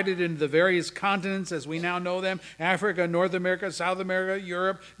divided into the various continents as we now know them. Africa, North America, South America,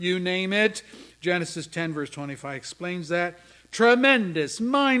 Europe, you name it. Genesis 10 verse 25 explains that. Tremendous,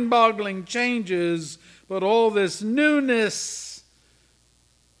 mind-boggling changes, but all this newness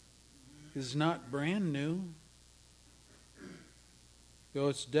is not brand new. Though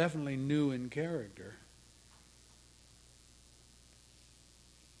it's definitely new in character.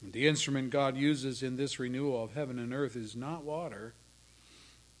 The instrument God uses in this renewal of heaven and earth is not water,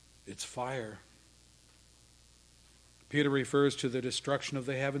 it's fire. Peter refers to the destruction of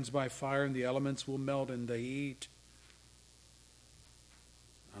the heavens by fire, and the elements will melt in the heat.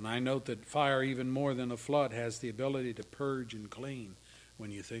 And I note that fire, even more than a flood, has the ability to purge and clean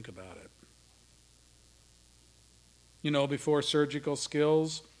when you think about it. You know, before surgical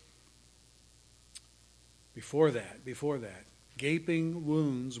skills, before that, gaping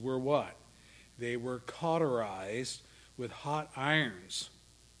wounds were what? They were cauterized with hot irons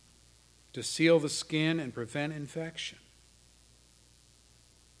to seal the skin and prevent infection.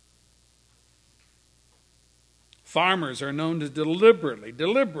 Farmers are known to deliberately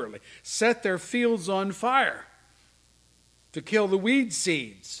set their fields on fire to kill the weed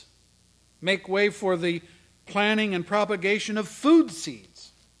seeds, make way for the planting and propagation of food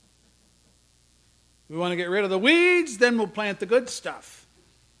seeds. We want to get rid of the weeds, then we'll plant the good stuff.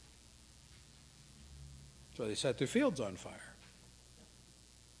 So they set their fields on fire.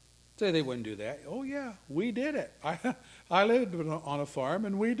 Say they wouldn't do that. Oh yeah, we did it. I lived on a farm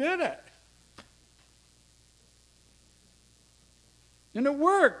and we did it. And it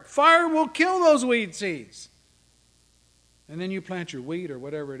worked. Fire will kill those weed seeds. And then you plant your wheat or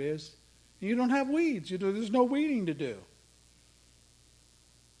whatever it is. And you don't have weeds. There's no weeding to do.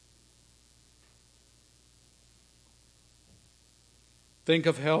 Think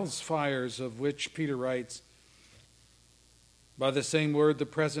of hell's fires, of which Peter writes, by the same word, the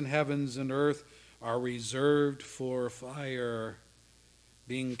present heavens and earth are reserved for fire,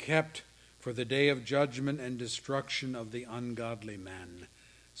 being kept for the day of judgment and destruction of the ungodly men.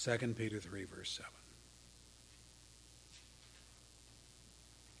 2 Peter 3, verse 7.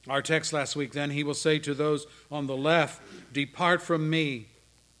 Our text last week, then, he will say to those on the left, depart from me,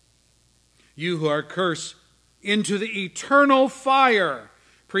 you who are cursed, into the eternal fire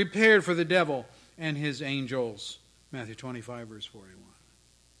prepared for the devil and his angels. Matthew 25, verse 41.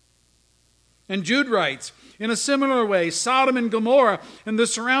 And Jude writes, in a similar way, Sodom and Gomorrah and the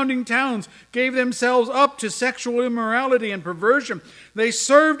surrounding towns gave themselves up to sexual immorality and perversion. They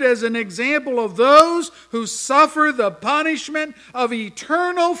served as an example of those who suffer the punishment of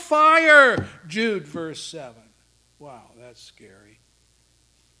eternal fire. Jude, verse 7. Wow, that's scary.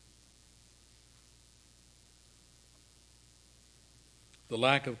 The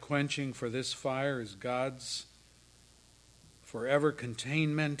lack of quenching for this fire is God's forever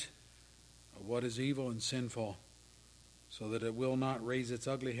containment of what is evil and sinful, so that it will not raise its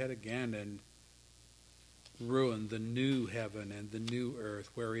ugly head again and ruin the new heaven and the new earth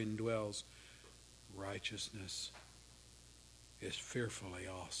wherein dwells righteousness. Is fearfully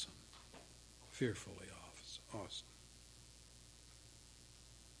awesome. Fearfully awesome.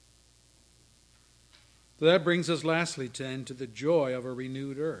 So that brings us lastly then to the joy of a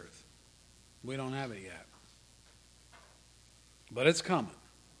renewed earth. We don't have it yet, but it's coming.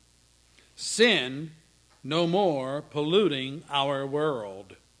 Sin no more polluting our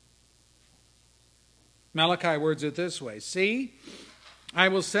world. Malachi words it this way, see, I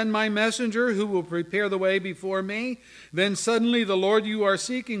will send my messenger who will prepare the way before me. Then suddenly the Lord you are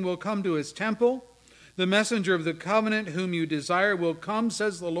seeking will come to his temple. The messenger of the covenant whom you desire will come,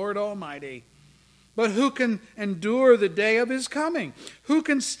 says the Lord Almighty. But who can endure the day of his coming? Who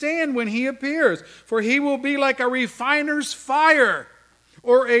can stand when he appears? For he will be like a refiner's fire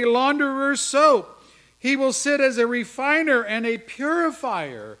or a launderer's soap. He will sit as a refiner and a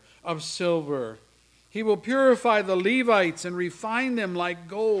purifier of silver. He will purify the Levites and refine them like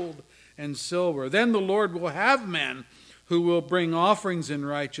gold and silver. Then the Lord will have men who will bring offerings in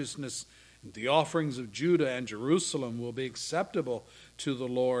righteousness. The offerings of Judah and Jerusalem will be acceptable to the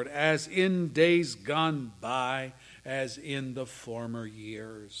Lord, as in days gone by, as in the former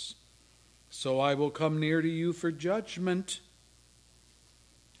years. So I will come near to you for judgment.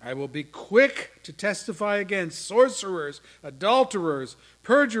 I will be quick to testify against sorcerers, adulterers,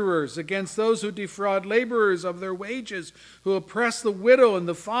 perjurers, against those who defraud laborers of their wages, who oppress the widow and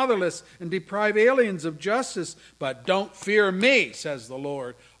the fatherless, and deprive aliens of justice. But don't fear me, says the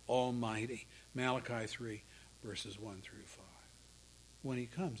Lord Almighty. Malachi 3, verses 1 through 5. When he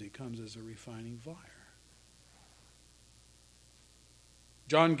comes as a refining fire.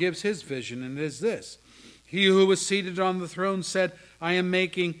 John gives his vision, and it is this. He who was seated on the throne said, I am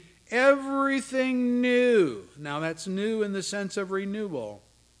making everything new. Now that's new in the sense of renewal.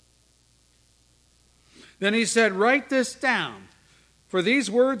 Then he said, write this down, for these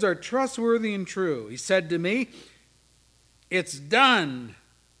words are trustworthy and true. He said to me, it's done.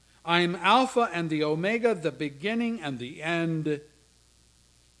 I am Alpha and the Omega, the beginning and the end.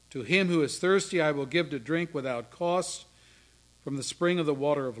 To him who is thirsty I will give to drink without cost from the spring of the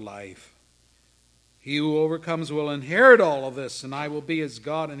water of life. He who overcomes will inherit all of this, and I will be his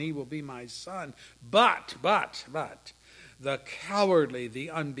God, and he will be my son. But, the cowardly, the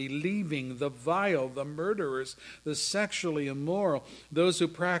unbelieving, the vile, the murderers, the sexually immoral, those who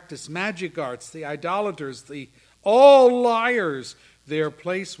practice magic arts, the idolaters, all liars, their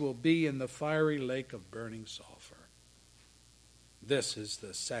place will be in the fiery lake of burning sulfur. This is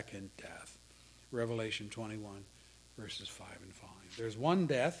the second death. Revelation 21, verses 5 and 5. There's one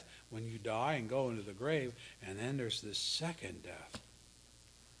death when you die and go into the grave, and then there's this second death,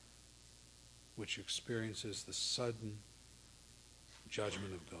 which experiences the sudden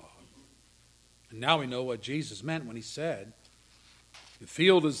judgment of God. And now we know what Jesus meant when he said, the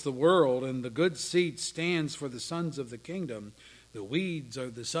field is the world, and the good seed stands for the sons of the kingdom. The weeds are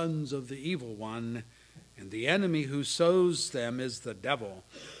the sons of the evil one, and the enemy who sows them is the devil.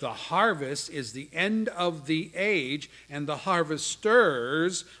 The harvest is the end of the age, and the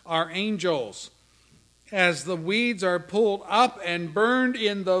harvesters are angels. As the weeds are pulled up and burned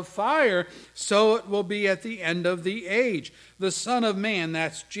in the fire, so it will be at the end of the age. The Son of Man,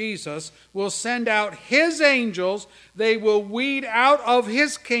 that's Jesus, will send out his angels. They will weed out of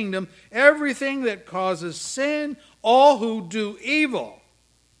his kingdom everything that causes sin all who do evil.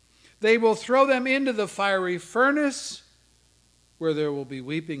 They will throw them into the fiery furnace, where there will be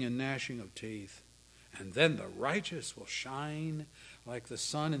weeping and gnashing of teeth. And then the righteous will shine like the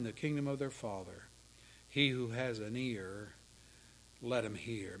sun in the kingdom of their Father. He who has an ear, let him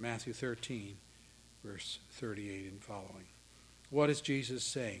hear. Matthew 13, verse 38 and following. What is Jesus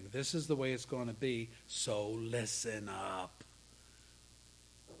saying? This is the way it's going to be, so listen up.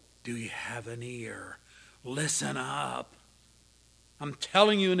 Do you have an ear? Listen up. I'm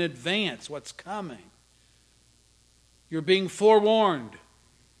telling you in advance what's coming. You're being forewarned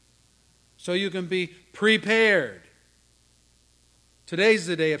so you can be prepared. Today's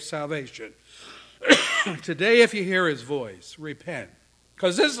the day of salvation. Today, if you hear his voice, repent.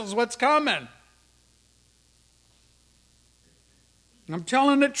 Because this is what's coming. I'm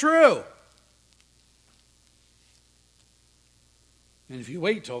telling it true. And if you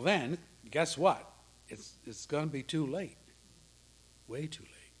wait till then, guess what? It's going to be too late. Way too late.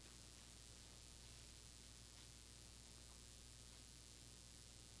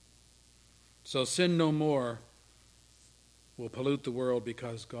 So sin no more will pollute the world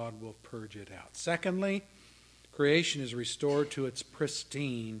because God will purge it out. Secondly, creation is restored to its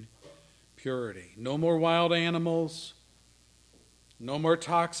pristine purity. No more wild animals. No more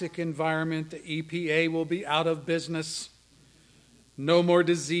toxic environment. The EPA will be out of business. No more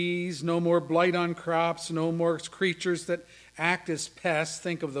disease. No more blight on crops. No more creatures that act as pests.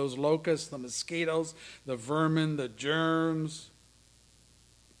 Think of those locusts, the mosquitoes, the vermin, the germs.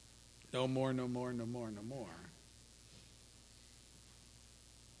 No more, no more, no more, no more.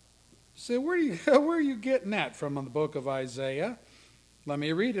 So where are you getting that from in the book of Isaiah? Let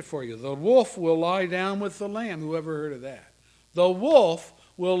me read it for you. The wolf will lie down with the lamb. Who ever heard of that? The wolf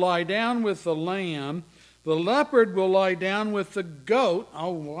will lie down with the lamb. The leopard will lie down with the goat.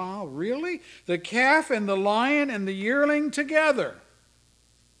 Oh, wow, really? The calf and the lion and the yearling together.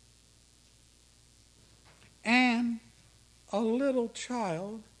 And a little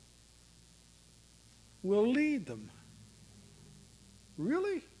child will lead them.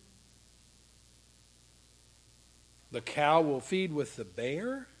 Really? The cow will feed with the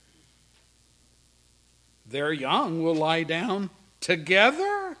bear. Their young will lie down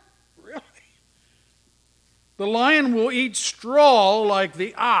together. Really? The lion will eat straw like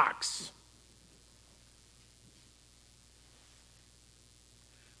the ox.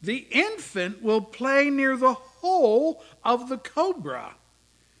 The infant will play near the hole of the cobra.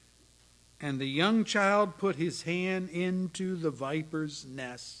 And the young child put his hand into the viper's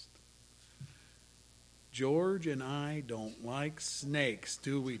nest. George and I don't like snakes,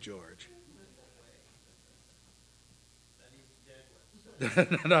 do we, George?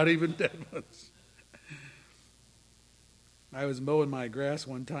 Not even dead ones. I was mowing my grass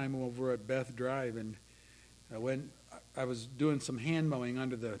one time over at Beth Drive, and I was doing some hand mowing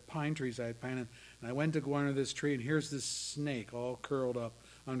under the pine trees I had planted, and I went to go under this tree, and here's this snake all curled up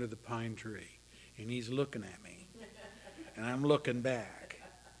under the pine tree, and he's looking at me, and I'm looking back,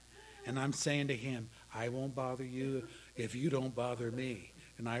 and I'm saying to him, I won't bother you if you don't bother me.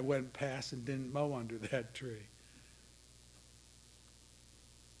 And I went past and didn't mow under that tree.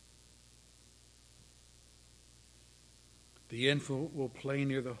 The infant will play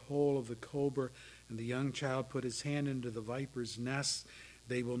near the hole of the cobra, and the young child put his hand into the viper's nest.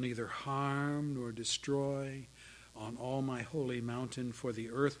 They will neither harm nor destroy on all my holy mountain, for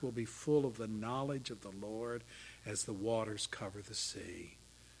the earth will be full of the knowledge of the Lord as the waters cover the sea.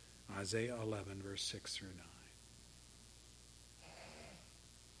 Isaiah 11, verse 6 through 9.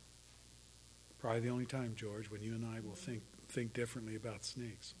 Probably the only time, George, when you and I will think differently about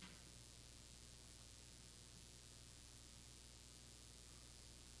snakes.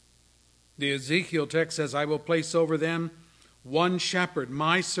 The Ezekiel text says, I will place over them one shepherd,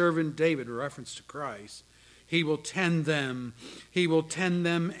 my servant David, a reference to Christ. He will tend them. He will tend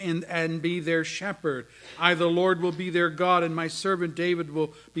them and be their shepherd. I, the Lord, will be their God, and my servant David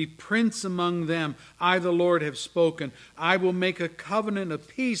will be prince among them. I, the Lord, have spoken. I will make a covenant of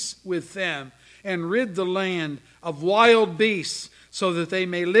peace with them and rid the land of wild beasts so that they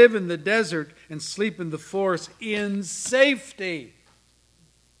may live in the desert and sleep in the forest in safety.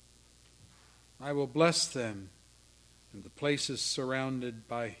 I will bless them in the places surrounded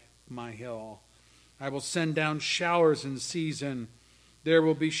by my hill. I will send down showers in season. There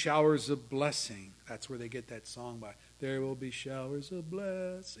will be showers of blessing. That's where they get that song by. There will be showers of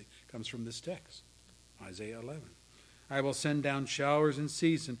blessing. Comes from this text, Isaiah 11. I will send down showers in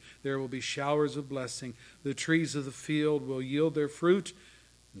season. There will be showers of blessing. The trees of the field will yield their fruit,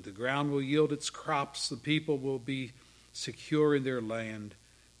 and the ground will yield its crops. The people will be secure in their land.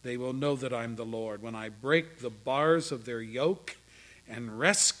 They will know that I'm the Lord when I break the bars of their yoke and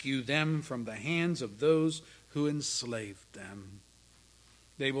rescue them from the hands of those who enslaved them.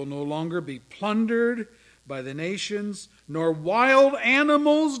 They will no longer be plundered by the nations, nor wild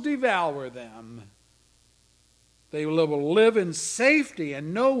animals devour them. They will live in safety,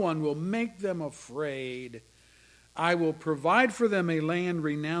 and no one will make them afraid. I will provide for them a land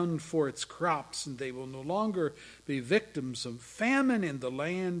renowned for its crops, and they will no longer be victims of famine in the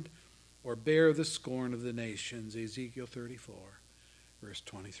land or bear the scorn of the nations. Ezekiel 34, verse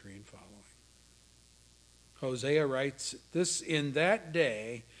 23 and following. Hosea writes, "This in that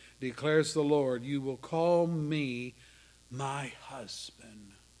day, declares the Lord, you will call me my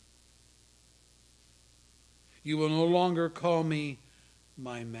husband. You will no longer call me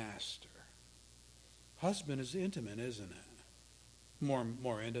my master." Husband is intimate, isn't it?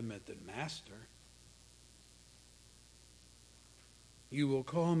 More intimate than master. You will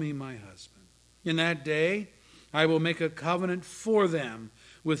call me my husband. In that day, I will make a covenant for them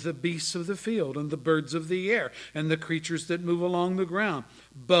with the beasts of the field and the birds of the air and the creatures that move along the ground.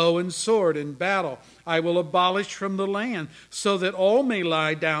 Bow and sword in battle I will abolish from the land, so that all may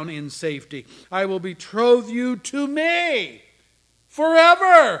lie down in safety. I will betroth you to me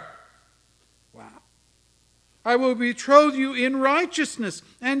forever. Wow. I will betroth you in righteousness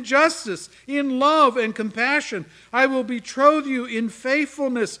and justice, in love and compassion. I will betroth you in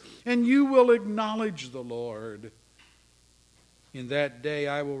faithfulness, and you will acknowledge the Lord. In that day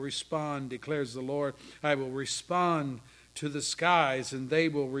I will respond, declares the Lord. I will respond to the skies, and they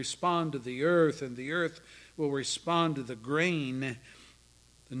will respond to the earth, and the earth will respond to the grain,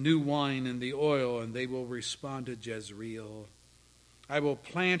 the new wine and the oil, and they will respond to Jezreel. I will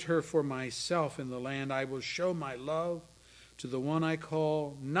plant her for myself in the land. I will show my love to the one I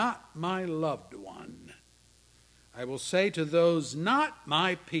call not my loved one. I will say to those not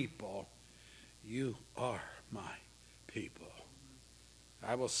my people, you are my people.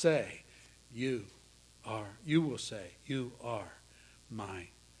 I will say, you will say, you are my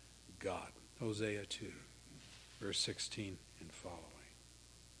God. Hosea 2, verse 16 and following.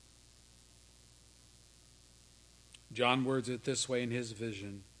 John words it this way in his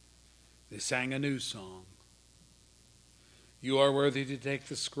vision. They sang a new song. You are worthy to take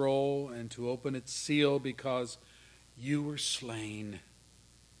the scroll and to open its seal, because you were slain,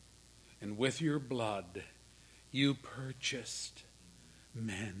 and with your blood you purchased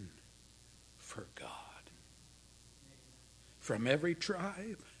men for God. From every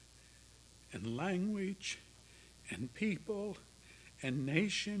tribe and language and people and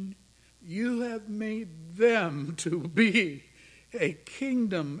nation, you have made them to be a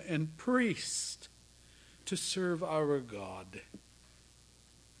kingdom and priest to serve our God,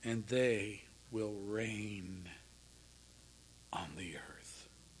 and they will reign on the earth.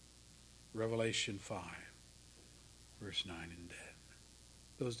 Revelation 5, verse 9 and 10.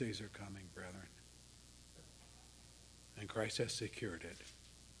 Those days are coming, brethren. And Christ has secured it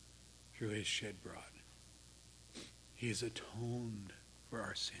through his shed blood. He has atoned for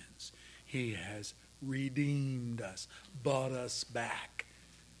our sins. He has redeemed us, bought us back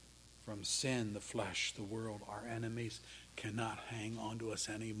from sin, the flesh, the world. Our enemies cannot hang on to us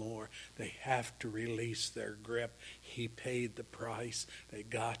anymore. They have to release their grip. He paid the price. They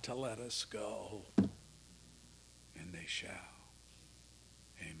got to let us go. And they shall.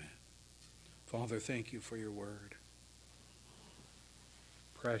 Amen. Father, thank you for your word.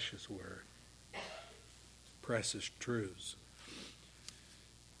 Precious word. Precious truths.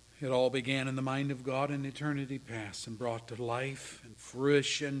 It all began in the mind of God in eternity past and brought to life and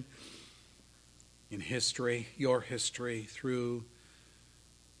fruition in history, your history, through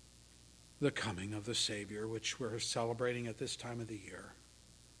the coming of the Savior, which we're celebrating at this time of the year.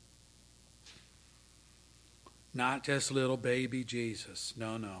 Not just little baby Jesus,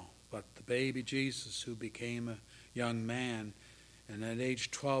 no, but the baby Jesus who became a young man, and at age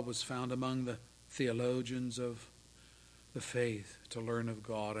 12 was found among the theologians of the faith to learn of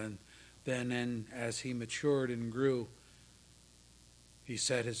God. And then as he matured and grew, he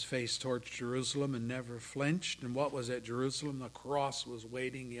set his face towards Jerusalem and never flinched. And what was at Jerusalem? The cross was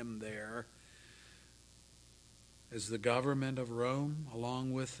waiting him there, as the government of Rome,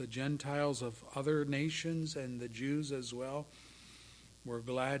 along with the Gentiles of other nations and the Jews as well, were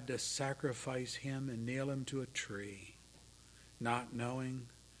glad to sacrifice him and nail him to a tree, not knowing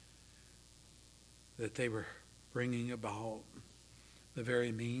that they were bringing about the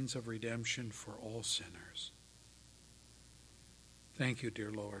very means of redemption for all sinners. Thank you,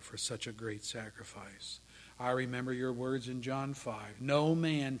 dear Lord, for such a great sacrifice. I remember your words in John 5. No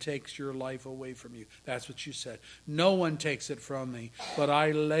man takes your life away from you. That's what you said. No one takes it from me, but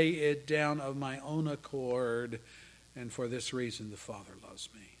I lay it down of my own accord. And for this reason the Father loves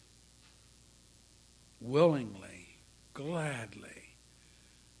me. Willingly, gladly.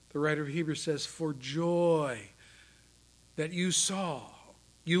 The writer of Hebrews says, for joy that you saw,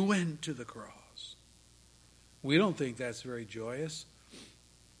 you went to the cross. We don't think that's very joyous.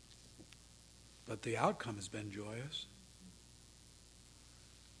 But the outcome has been joyous.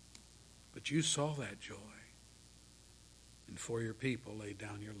 But you saw that joy. And for your people laid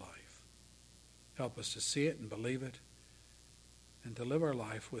down your life. Help us to see it and believe it. And to live our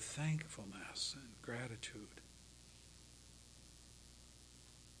life with thankfulness and gratitude.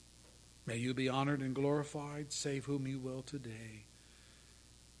 May you be honored and glorified. Save whom you will today.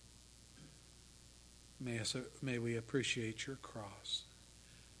 May we appreciate your cross,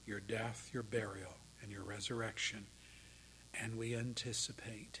 your death, your burial, and your resurrection. And we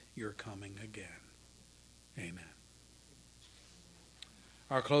anticipate your coming again. Amen.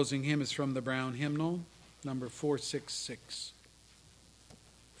 Our closing hymn is from the Brown Hymnal, number 466.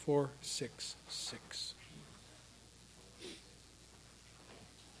 466.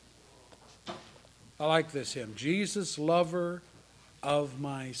 I like this hymn. Jesus, lover of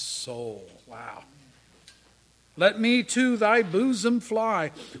my soul. Wow. Let me to thy bosom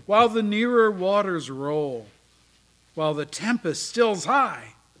fly, while the nearer waters roll, while the tempest stills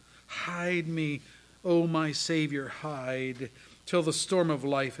high. Hide me, O my Savior, hide, till the storm of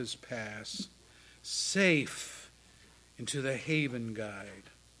life is past. Safe into the haven guide.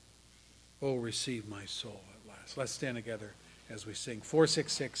 Oh, receive my soul at last. Let's stand together as we sing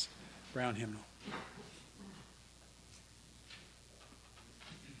 466, Brown Hymnal.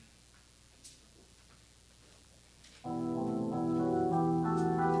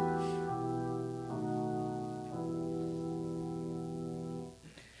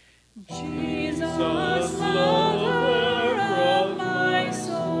 Jesus, lover of my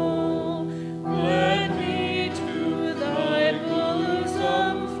soul, let me to thy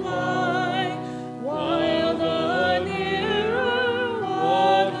bosom fly, while the nearer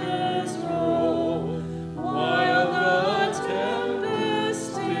waters roll, while the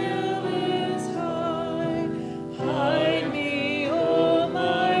tempest still is high. Hide me, O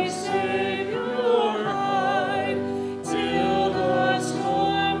my Savior, hide, till the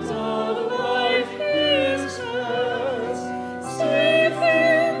storms of life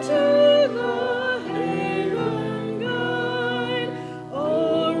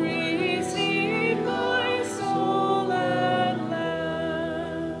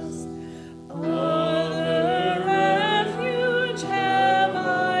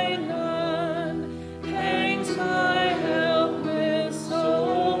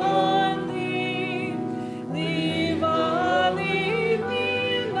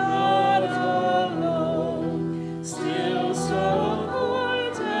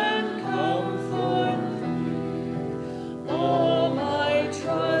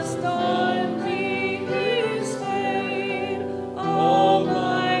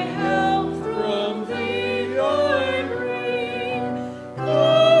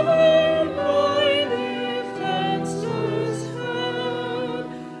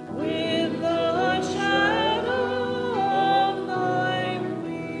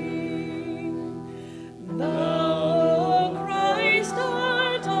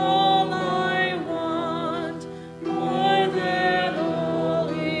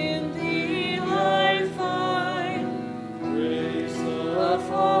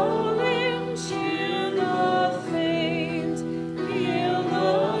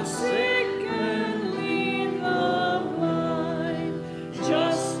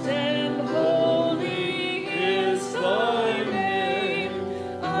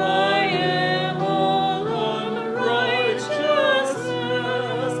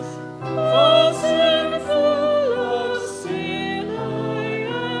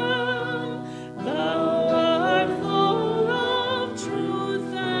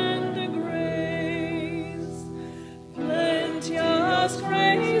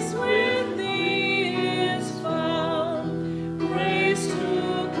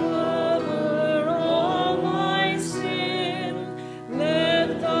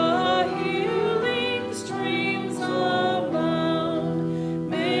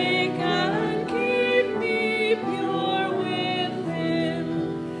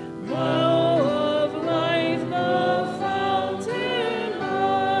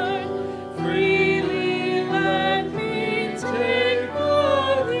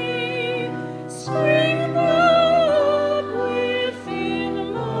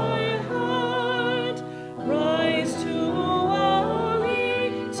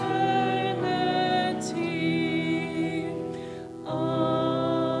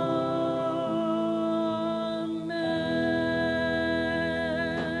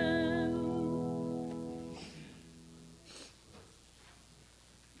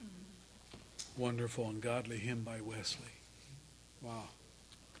Wonderful and Godly Hymn by Wesley. Wow.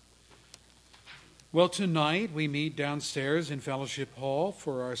 Well, tonight we meet downstairs in Fellowship Hall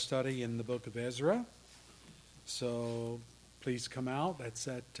for our study in the book of Ezra. So please come out. That's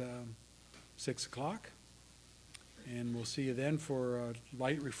at 6 o'clock. And we'll see you then for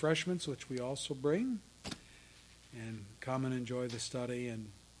light refreshments, which we also bring. And come and enjoy the study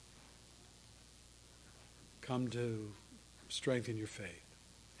and come to strengthen your faith.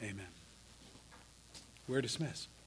 Amen. We're dismissed.